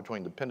divided down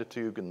between the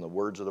Pentateuch and the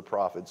words of the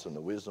prophets and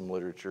the wisdom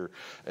literature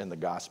and the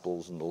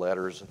Gospels and the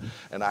letters.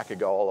 And I could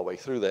go all the way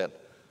through that.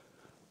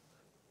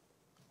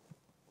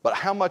 But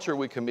how much are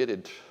we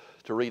committed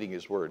to reading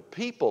His Word?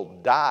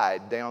 People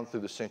died down through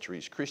the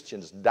centuries.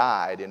 Christians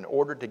died in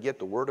order to get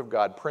the Word of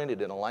God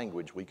printed in a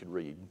language we could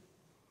read.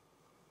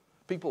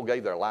 People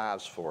gave their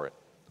lives for it.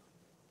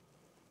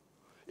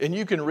 And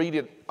you can read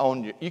it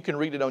on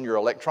your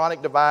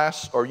electronic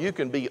device, or you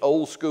can be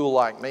old school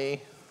like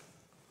me.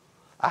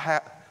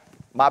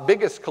 My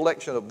biggest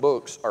collection of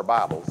books are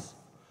Bibles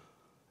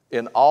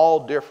in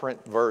all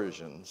different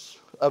versions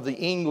of the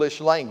English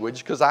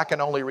language, because I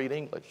can only read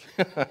English.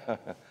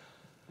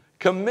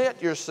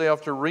 Commit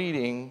yourself to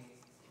reading.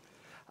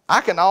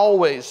 I can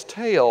always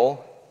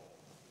tell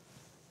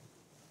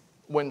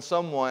when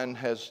someone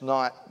has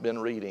not been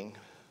reading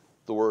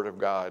the Word of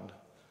God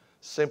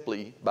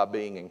simply by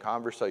being in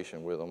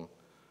conversation with them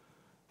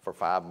for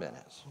 5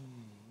 minutes.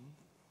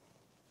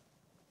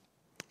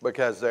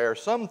 Because there are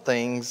some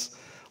things,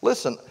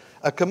 listen,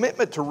 a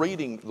commitment to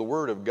reading the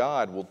Word of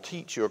God will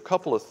teach you a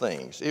couple of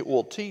things. It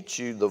will teach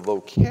you the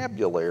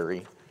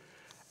vocabulary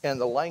and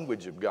the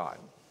language of God.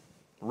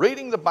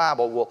 Reading the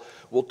Bible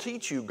will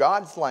teach you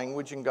God's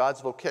language and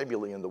God's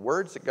vocabulary and the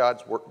words that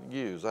God's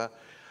use.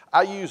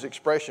 I use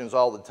expressions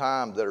all the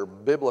time that are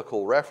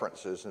biblical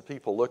references, and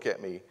people look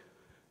at me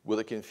with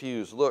a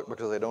confused look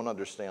because they don't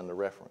understand the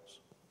reference.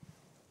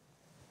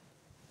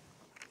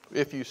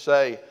 If you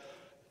say,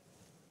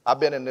 I've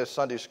been in this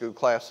Sunday school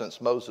class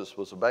since Moses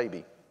was a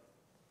baby,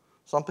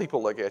 some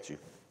people look at you.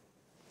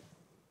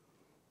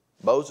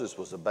 Moses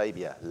was a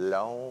baby a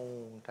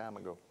long time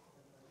ago.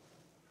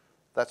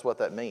 That's what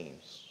that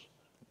means.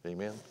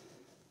 Amen.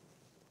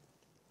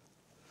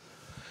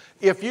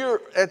 If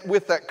you're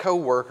with that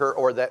coworker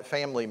or that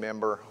family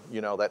member,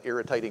 you know, that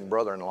irritating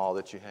brother-in-law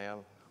that you have.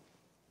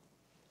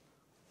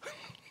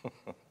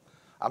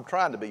 I'm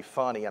trying to be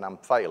funny and I'm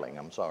failing.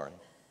 I'm sorry.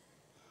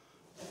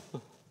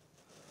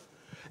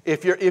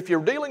 If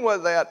you're dealing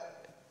with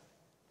that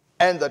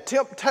and the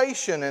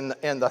temptation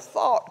and the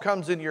thought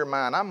comes into your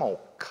mind, I'm going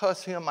to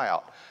cuss him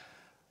out.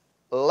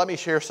 Let me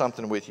share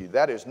something with you.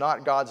 That is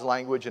not God's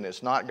language and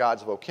it's not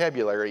God's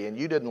vocabulary, and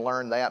you didn't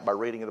learn that by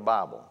reading the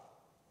Bible.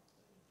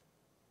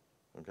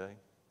 Okay?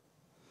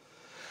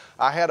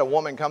 I had a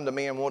woman come to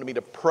me and wanted me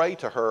to pray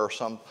to her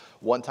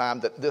one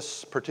time that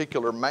this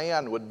particular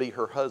man would be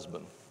her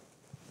husband.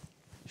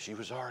 She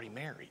was already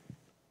married.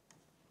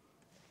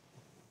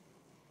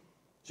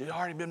 She'd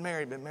already been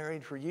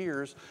married for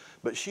years,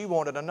 but she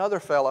wanted another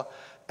fella,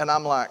 and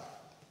I'm like,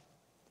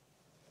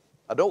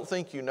 I don't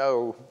think you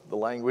know the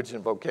language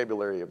and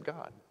vocabulary of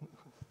God.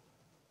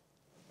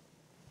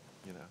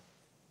 You know,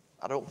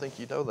 I don't think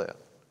you know that.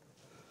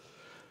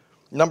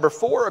 Number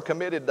 4, a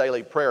committed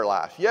daily prayer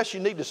life. Yes, you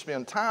need to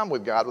spend time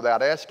with God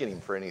without asking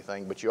Him for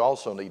anything, but you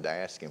also need to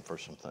ask Him for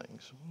some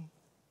things.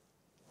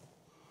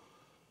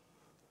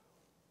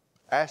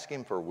 Ask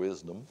Him for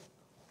wisdom.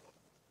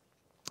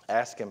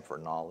 Ask Him for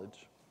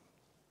knowledge.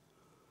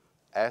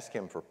 Ask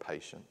Him for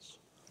patience.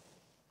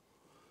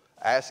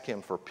 Ask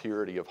Him for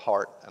purity of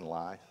heart and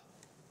life.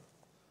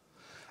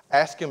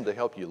 Ask Him to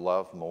help you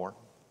love more.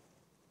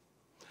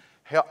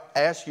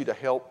 Ask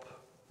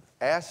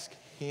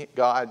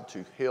God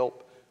to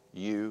help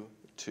you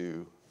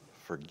to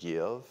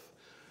forgive.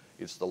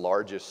 It's the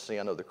largest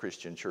sin of the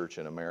Christian church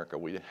in America.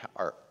 We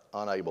are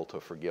unable to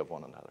forgive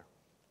one another.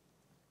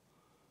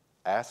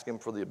 Ask Him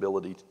for the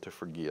ability to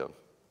forgive.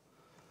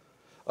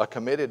 A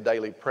committed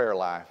daily prayer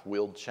life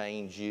will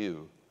change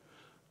you.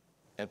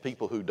 And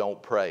people who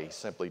don't pray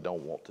simply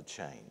don't want to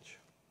change.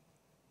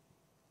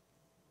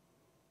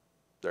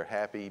 They're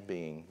happy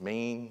being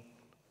mean,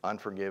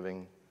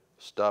 unforgiving,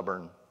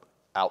 stubborn,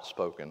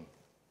 outspoken,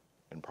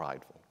 and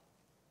prideful.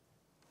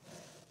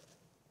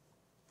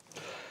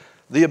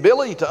 The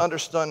ability to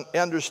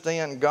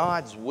understand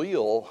God's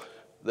will,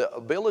 the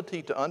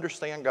ability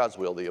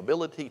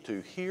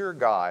to hear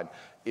God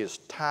is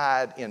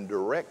tied in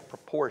direct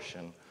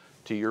proportion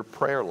to your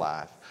prayer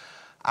life.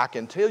 I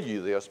can tell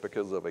you this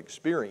because I've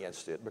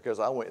experienced it, because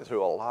I went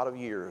through a lot of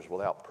years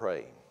without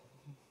praying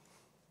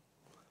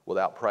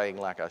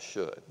like I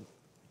should,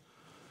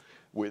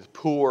 with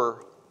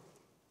poor,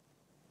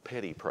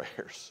 petty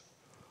prayers.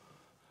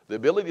 The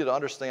ability to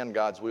understand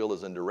God's will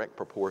is in direct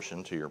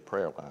proportion to your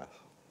prayer life.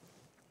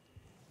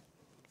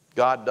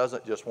 God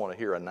doesn't just want to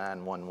hear a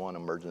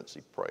 911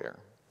 emergency prayer.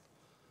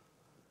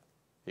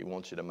 He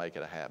wants you to make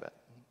it a habit.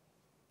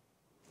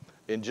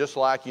 And just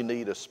like you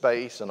need a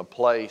space and a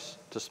place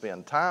to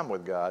spend time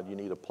with God, you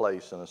need a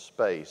place and a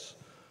space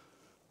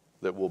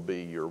that will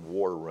be your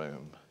war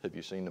room. Have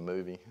you seen the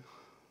movie?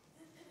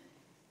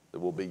 That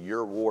will be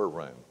your war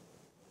room.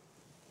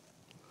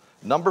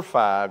 Number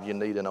 5, you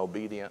need an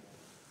open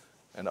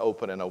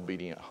and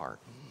obedient heart.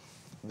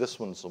 This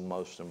one's the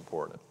most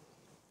important.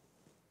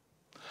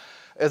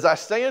 As I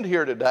stand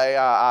here today,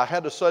 I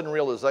had a sudden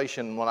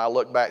realization when I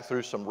look back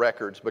through some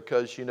records,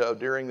 because, you know,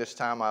 during this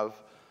time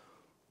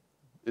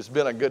it's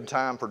been a good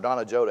time for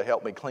Donna Joe to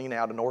help me clean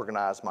out and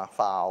organize my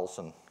files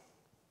and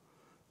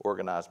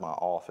organize my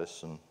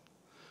office and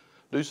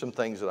do some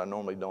things that I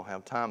normally don't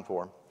have time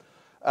for.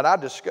 And I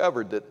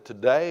discovered that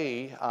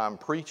today I'm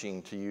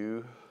preaching to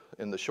you,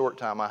 in the short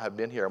time I have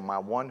been here, my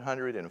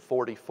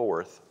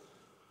 144th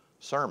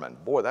sermon.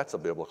 Boy, that's a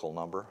biblical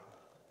number.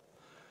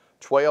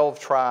 12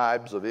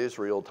 tribes of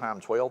Israel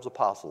times 12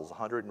 apostles,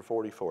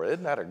 144.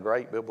 Isn't that a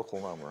great biblical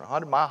number?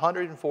 My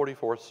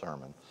 144th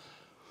sermon.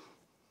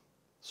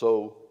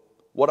 So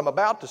what I'm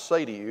about to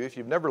say to you, if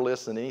you've never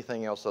listened to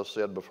anything else I've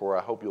said before,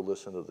 I hope you'll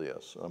listen to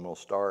this. I'm going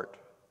to start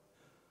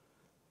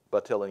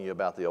by telling you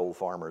about the Old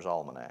Farmer's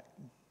Almanac.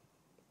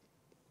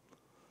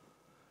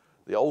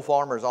 The Old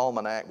Farmer's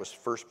Almanac was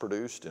first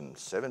produced in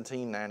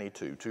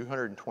 1792,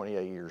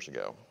 228 years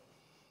ago.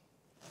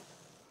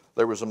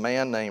 There was a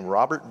man named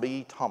Robert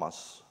B.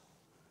 Thomas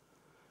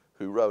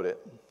who wrote it,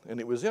 and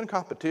it was in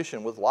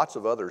competition with lots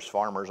of other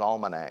farmers'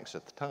 almanacs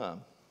at the time.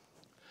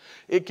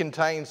 It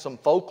contained some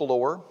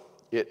folklore.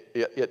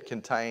 It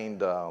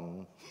contained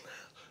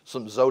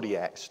some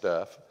zodiac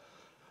stuff.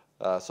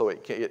 So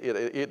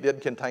it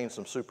did contain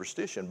some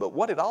superstition. But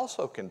what it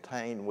also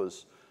contained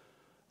was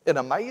an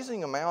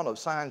amazing amount of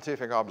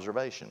scientific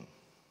observation.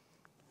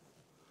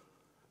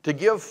 to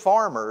give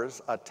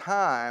farmers a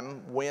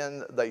time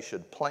when they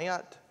should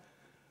plant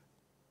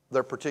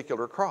their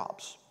particular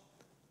crops.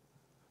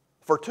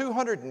 For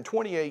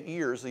 228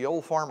 years, the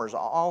Old Farmer's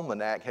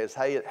Almanac has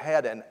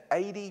had an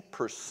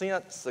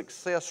 80%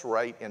 success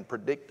rate in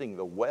predicting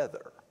the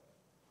weather.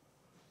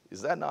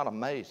 Is that not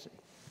amazing?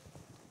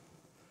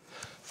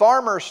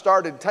 Farmers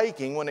started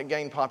taking, when it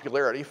gained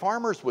popularity,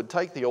 farmers would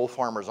take the Old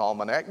Farmer's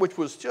Almanac, which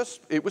was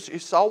just,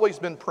 it's always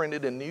been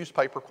printed in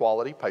newspaper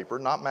quality paper,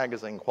 not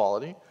magazine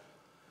quality.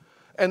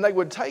 And they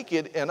would take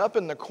it, and up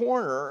in the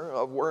corner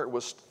of where it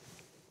was,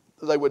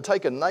 they would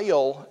take a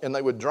nail and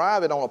they would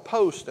drive it on a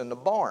post in the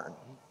barn.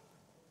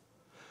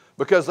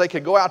 Because they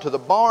could go out to the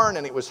barn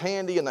and it was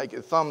handy and they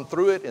could thumb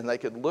through it and they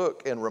could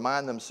look and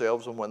remind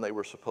themselves of when they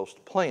were supposed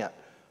to plant.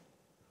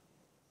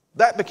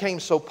 That became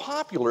so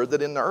popular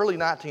that in the early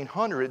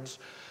 1900s,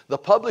 the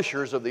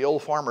publishers of the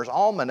Old Farmer's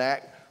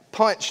Almanac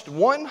punched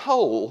one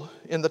hole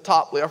in the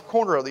top left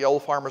corner of the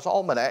Old Farmer's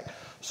Almanac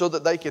so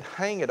that they could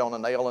hang it on a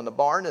nail in the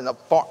barn and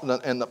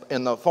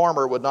the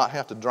farmer would not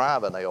have to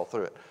drive a nail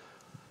through it.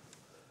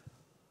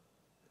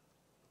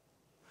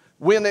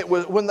 When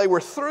they were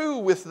through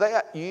with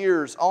that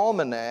year's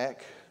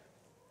almanac,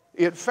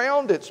 it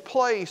found its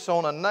place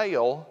on a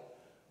nail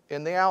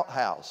in the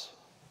outhouse.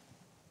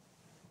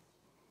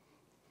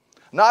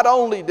 Not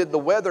only did the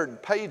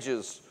weathered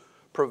pages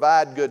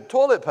provide good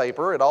toilet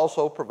paper, it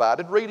also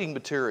provided reading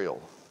material.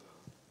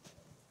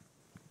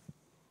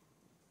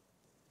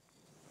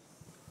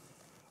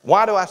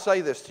 Why do I say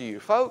this to you?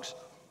 Folks,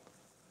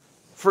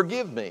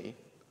 forgive me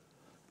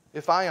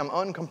if I am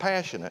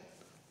uncompassionate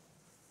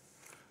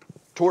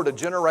toward a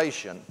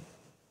generation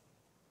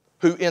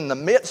who, in the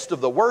midst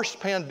of the worst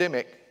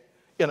pandemic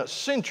in a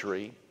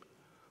century,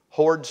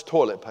 hoards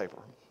toilet paper.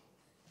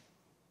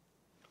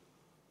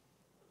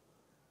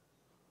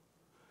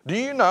 Do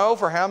you know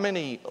for how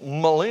many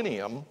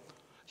millennium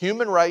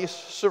human race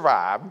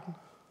survived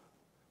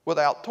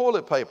without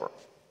toilet paper?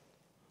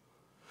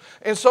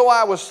 And so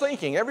I was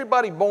thinking,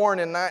 everybody born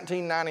in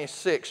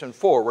 1996 and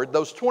forward,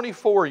 those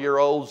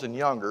 24-year-olds and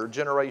younger,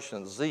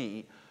 Generation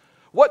Z,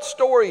 what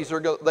stories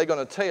are they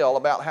going to tell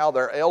about how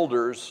their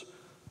elders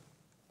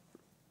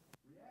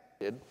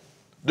reacted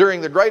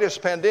during the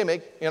greatest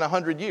pandemic in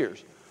 100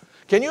 years?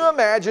 Can you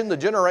imagine the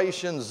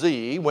Generation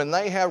Z when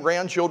they have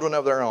grandchildren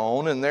of their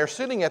own and they're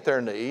sitting at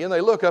their knee and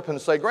they look up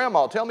and say,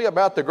 "Grandma, tell me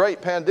about the great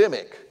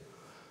pandemic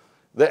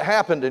that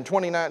happened in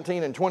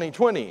 2019 and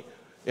 2020.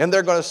 And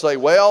they're going to say,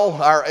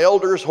 "Well, our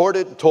elders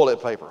hoarded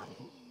toilet paper."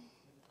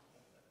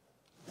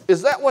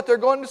 Is that what they're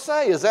going to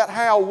say? Is that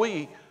how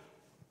we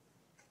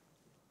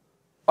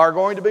are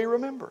going to be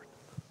remembered?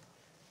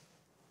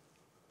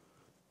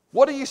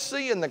 What do you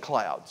see in the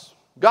clouds?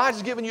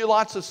 God's given you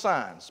lots of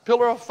signs.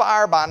 Pillar of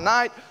fire by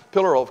night,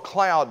 pillar of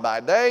cloud by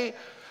day.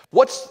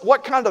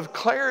 What kind of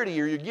clarity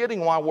are you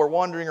getting while we're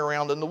wandering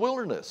around in the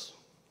wilderness?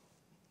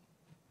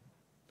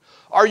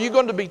 Are you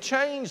going to be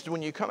changed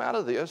when you come out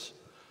of this?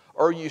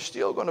 Or are you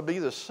still going to be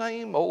the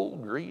same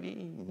old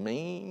greedy,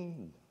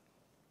 mean,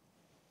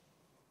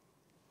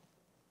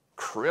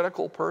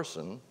 critical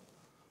person?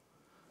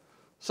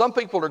 Some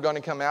people are going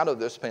to come out of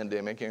this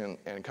pandemic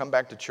and come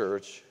back to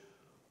church,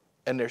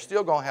 and they're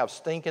still going to have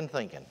stinking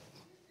thinking.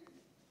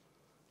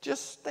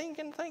 Just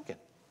stinking thinking.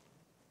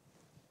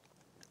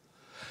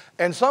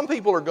 And some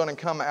people are going to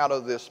come out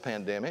of this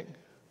pandemic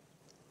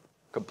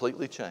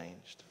completely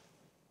changed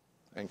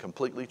and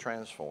completely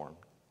transformed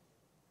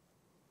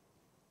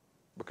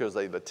because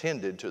they've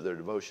attended to their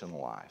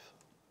devotional life.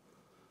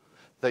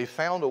 They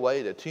found a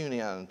way to tune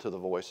in to the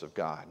voice of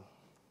God.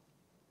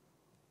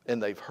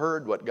 And they've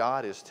heard what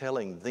God is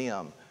telling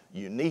them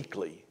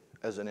uniquely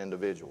as an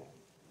individual.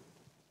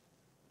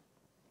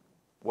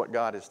 What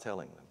God is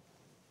telling them.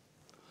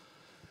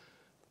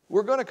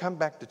 We're going to come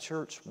back to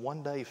church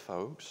one day,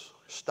 folks.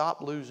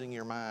 Stop losing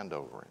your mind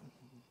over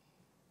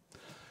it.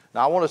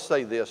 Now, I want to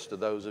say this to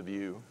those of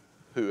you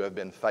who have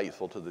been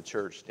faithful to the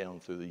church down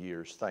through the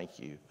years. Thank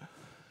you.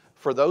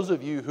 For those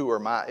of you who are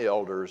my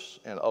elders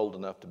and old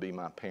enough to be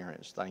my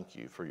parents, thank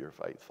you for your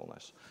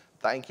faithfulness.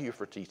 Thank you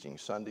for teaching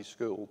Sunday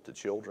school to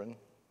children.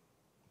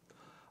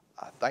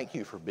 Thank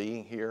you for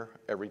being here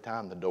every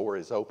time the door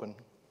is open.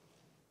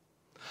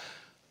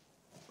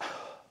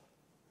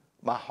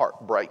 My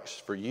heart breaks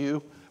for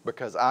you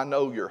because I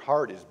know your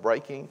heart is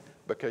breaking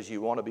because you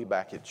want to be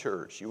back at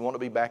church. You want to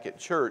be back at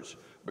church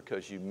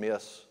because you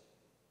miss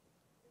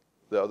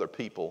the other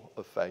people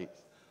of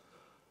faith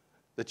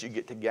that you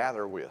get to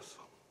gather with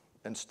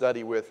and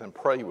study with and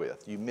pray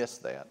with. You miss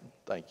that.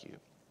 Thank you.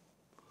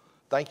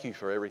 Thank you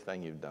for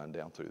everything you've done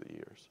down through the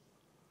years.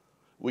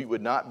 We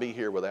would not be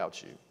here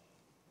without you.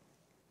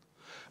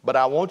 But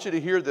I want you to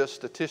hear this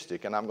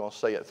statistic, and I'm going to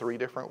say it 3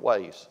 different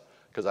ways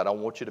because I don't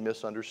want you to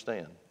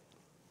misunderstand.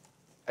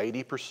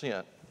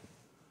 80%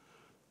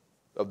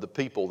 of the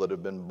people that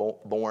have been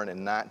born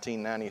in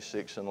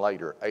 1996 and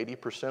later,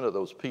 80% of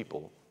those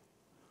people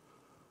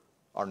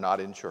are not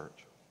in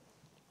church.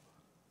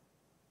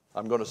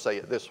 I'm going to say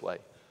it this way.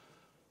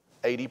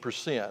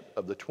 80%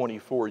 of the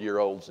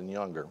 24-year-olds and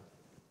younger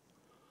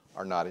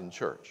are not in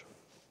church.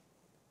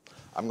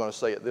 I'm going to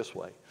say it this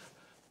way.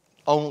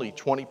 Only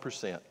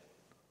 20%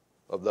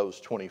 of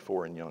those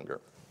 24 and younger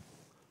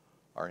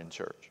are in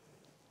church.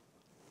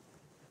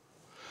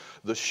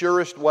 The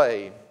surest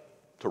way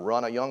to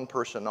run a young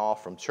person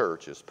off from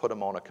church is put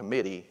them on a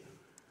committee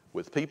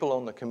with people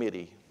on the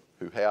committee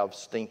who have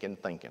stinking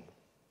thinking.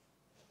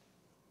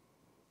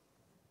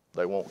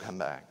 They won't come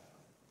back.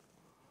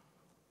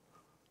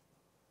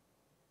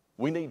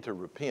 We need to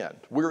repent.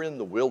 We're in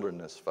the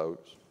wilderness,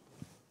 folks.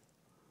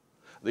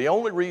 The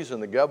only reason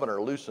the governor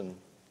loosened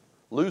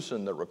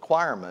the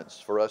requirements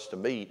for us to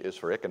meet is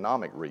for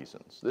economic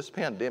reasons. This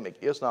pandemic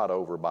is not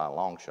over by a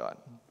long shot.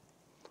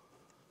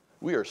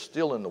 We are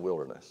still in the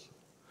wilderness,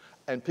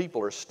 and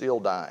people are still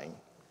dying.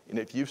 And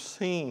if you've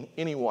seen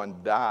anyone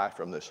die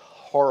from this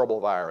horrible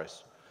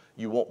virus,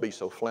 you won't be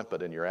so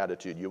flippant in your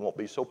attitude. You won't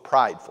be so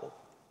prideful.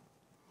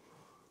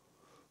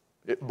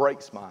 It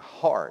breaks my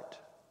heart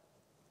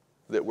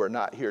that we're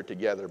not here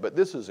together, but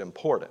this is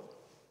important.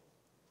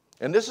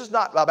 And this is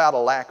not about a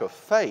lack of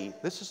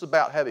faith. This is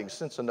about having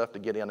sense enough to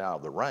get in out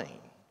of the rain.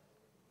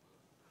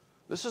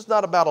 This is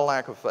not about a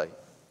lack of faith.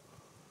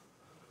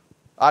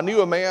 I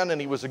knew a man,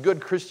 and he was a good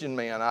Christian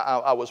man.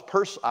 I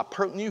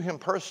knew him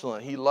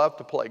personally. He loved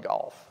to play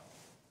golf,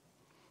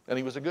 and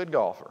he was a good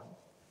golfer.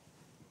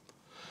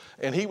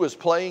 And he was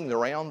playing the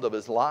round of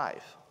his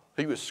life.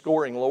 He was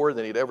scoring lower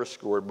than he'd ever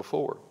scored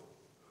before,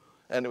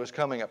 and it was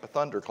coming up a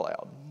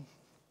thundercloud.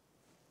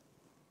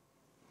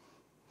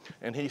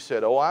 And he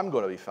said, "Oh, I'm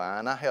going to be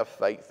fine. I have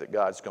faith that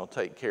God's going to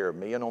take care of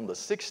me." And on the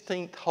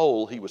 16th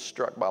hole, he was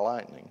struck by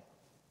lightning.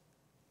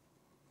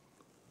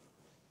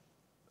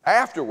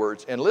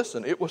 Afterwards, and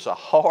listen, it was a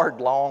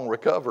hard, long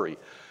recovery.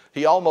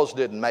 He almost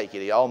didn't make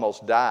it. He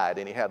almost died,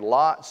 and he had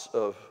lots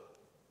of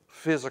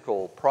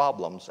physical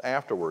problems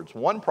afterwards.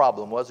 One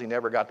problem was he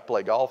never got to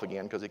play golf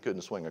again because he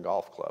couldn't swing a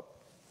golf club.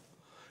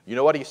 You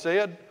know what he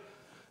said?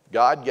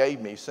 God gave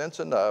me sense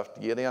enough to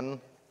get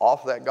in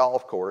off that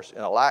golf course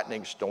in a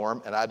lightning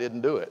storm, and I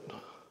didn't do it.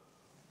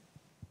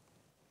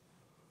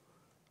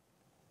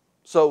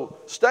 So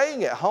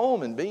staying at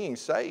home and being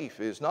safe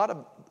is not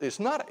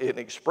an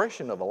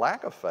expression of a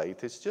lack of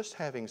faith. It's just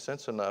having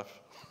sense enough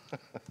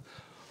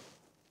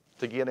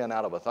to get in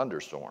out of a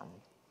thunderstorm.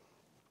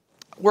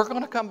 We're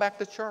going to come back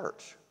to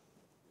church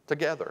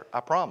together, I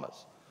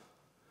promise.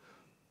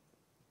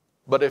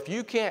 But if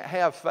you can't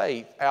have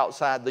faith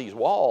outside these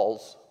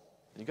walls,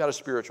 you've got a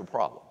spiritual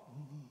problem.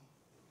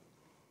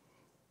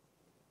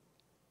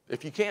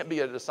 If you can't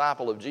be a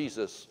disciple of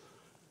Jesus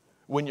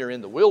when you're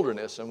in the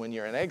wilderness and when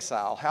you're in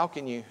exile, how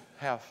can you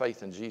have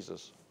faith in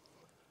Jesus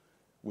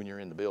when you're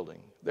in the building?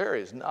 There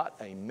is not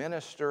a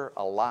minister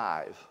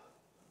alive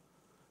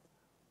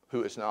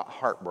who is not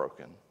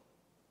heartbroken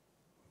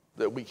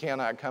that we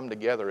cannot come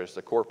together as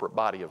the corporate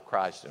body of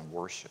Christ and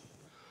worship.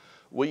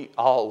 We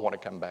all want to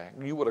come back.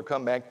 You would have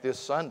come back this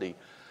Sunday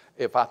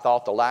if I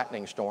thought the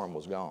lightning storm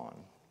was gone.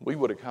 We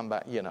would have come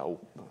back,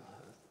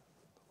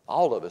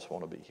 all of us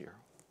want to be here.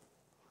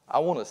 I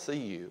want to see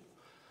you.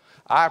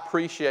 I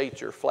appreciate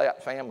your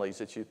flat families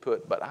that you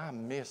put, but I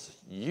miss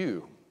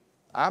you.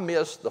 I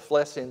miss the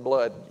flesh and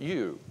blood,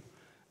 you,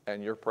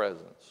 and your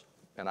presence,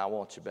 and I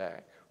want you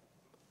back.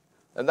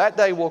 And that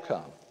day will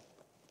come.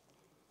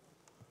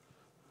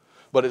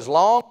 But as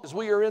long as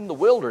we are in the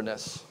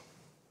wilderness,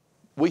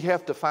 we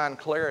have to find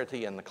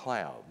clarity in the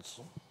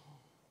clouds.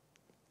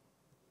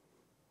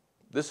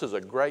 This is a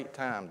great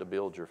time to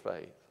build your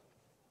faith.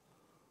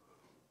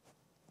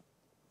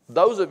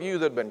 Those of you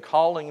that have been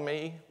calling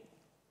me,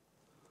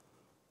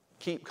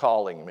 keep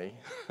calling me.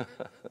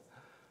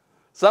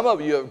 Some of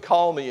you have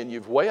called me and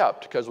you've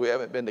wept because we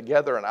haven't been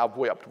together, and I've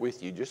wept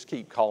with you. Just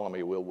keep calling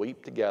me. We'll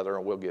weep together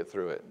and we'll get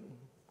through it.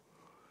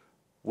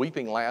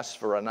 Weeping lasts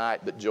for a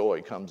night, but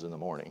joy comes in the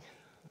morning.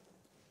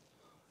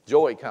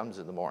 Joy comes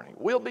in the morning.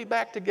 We'll be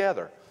back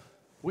together.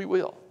 We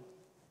will.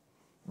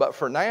 But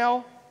for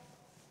now,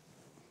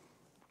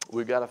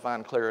 we've got to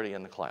find clarity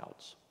in the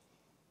clouds.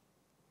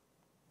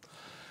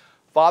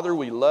 Father,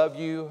 we love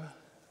you.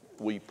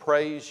 We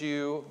praise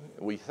you.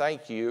 We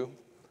thank you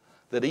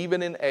that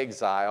even in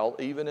exile,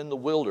 even in the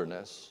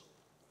wilderness,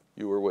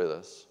 you were with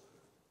us.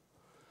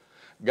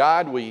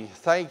 God, we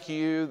thank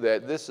you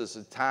that this is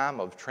a time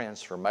of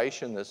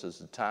transformation. This is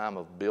a time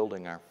of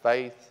building our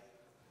faith.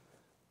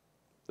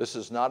 This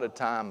is not a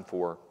time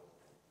for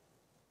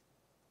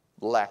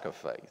lack of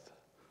faith.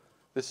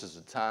 This is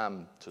a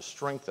time to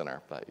strengthen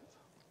our faith.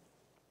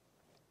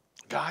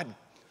 God,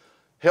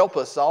 help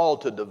us all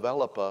to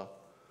develop a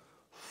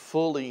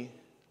fully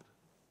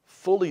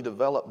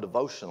developed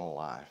devotional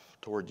life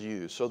toward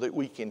you so that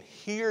we can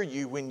hear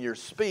you when you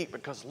speak,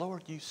 because,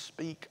 Lord, you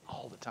speak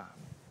all the time.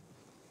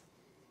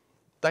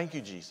 Thank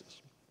you,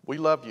 Jesus. We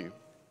love you.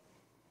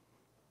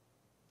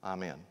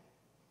 Amen.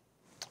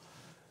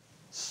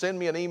 Send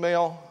me an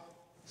email,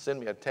 send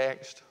me a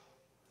text,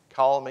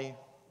 call me.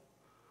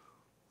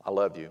 I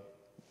love you.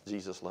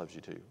 Jesus loves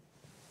you too.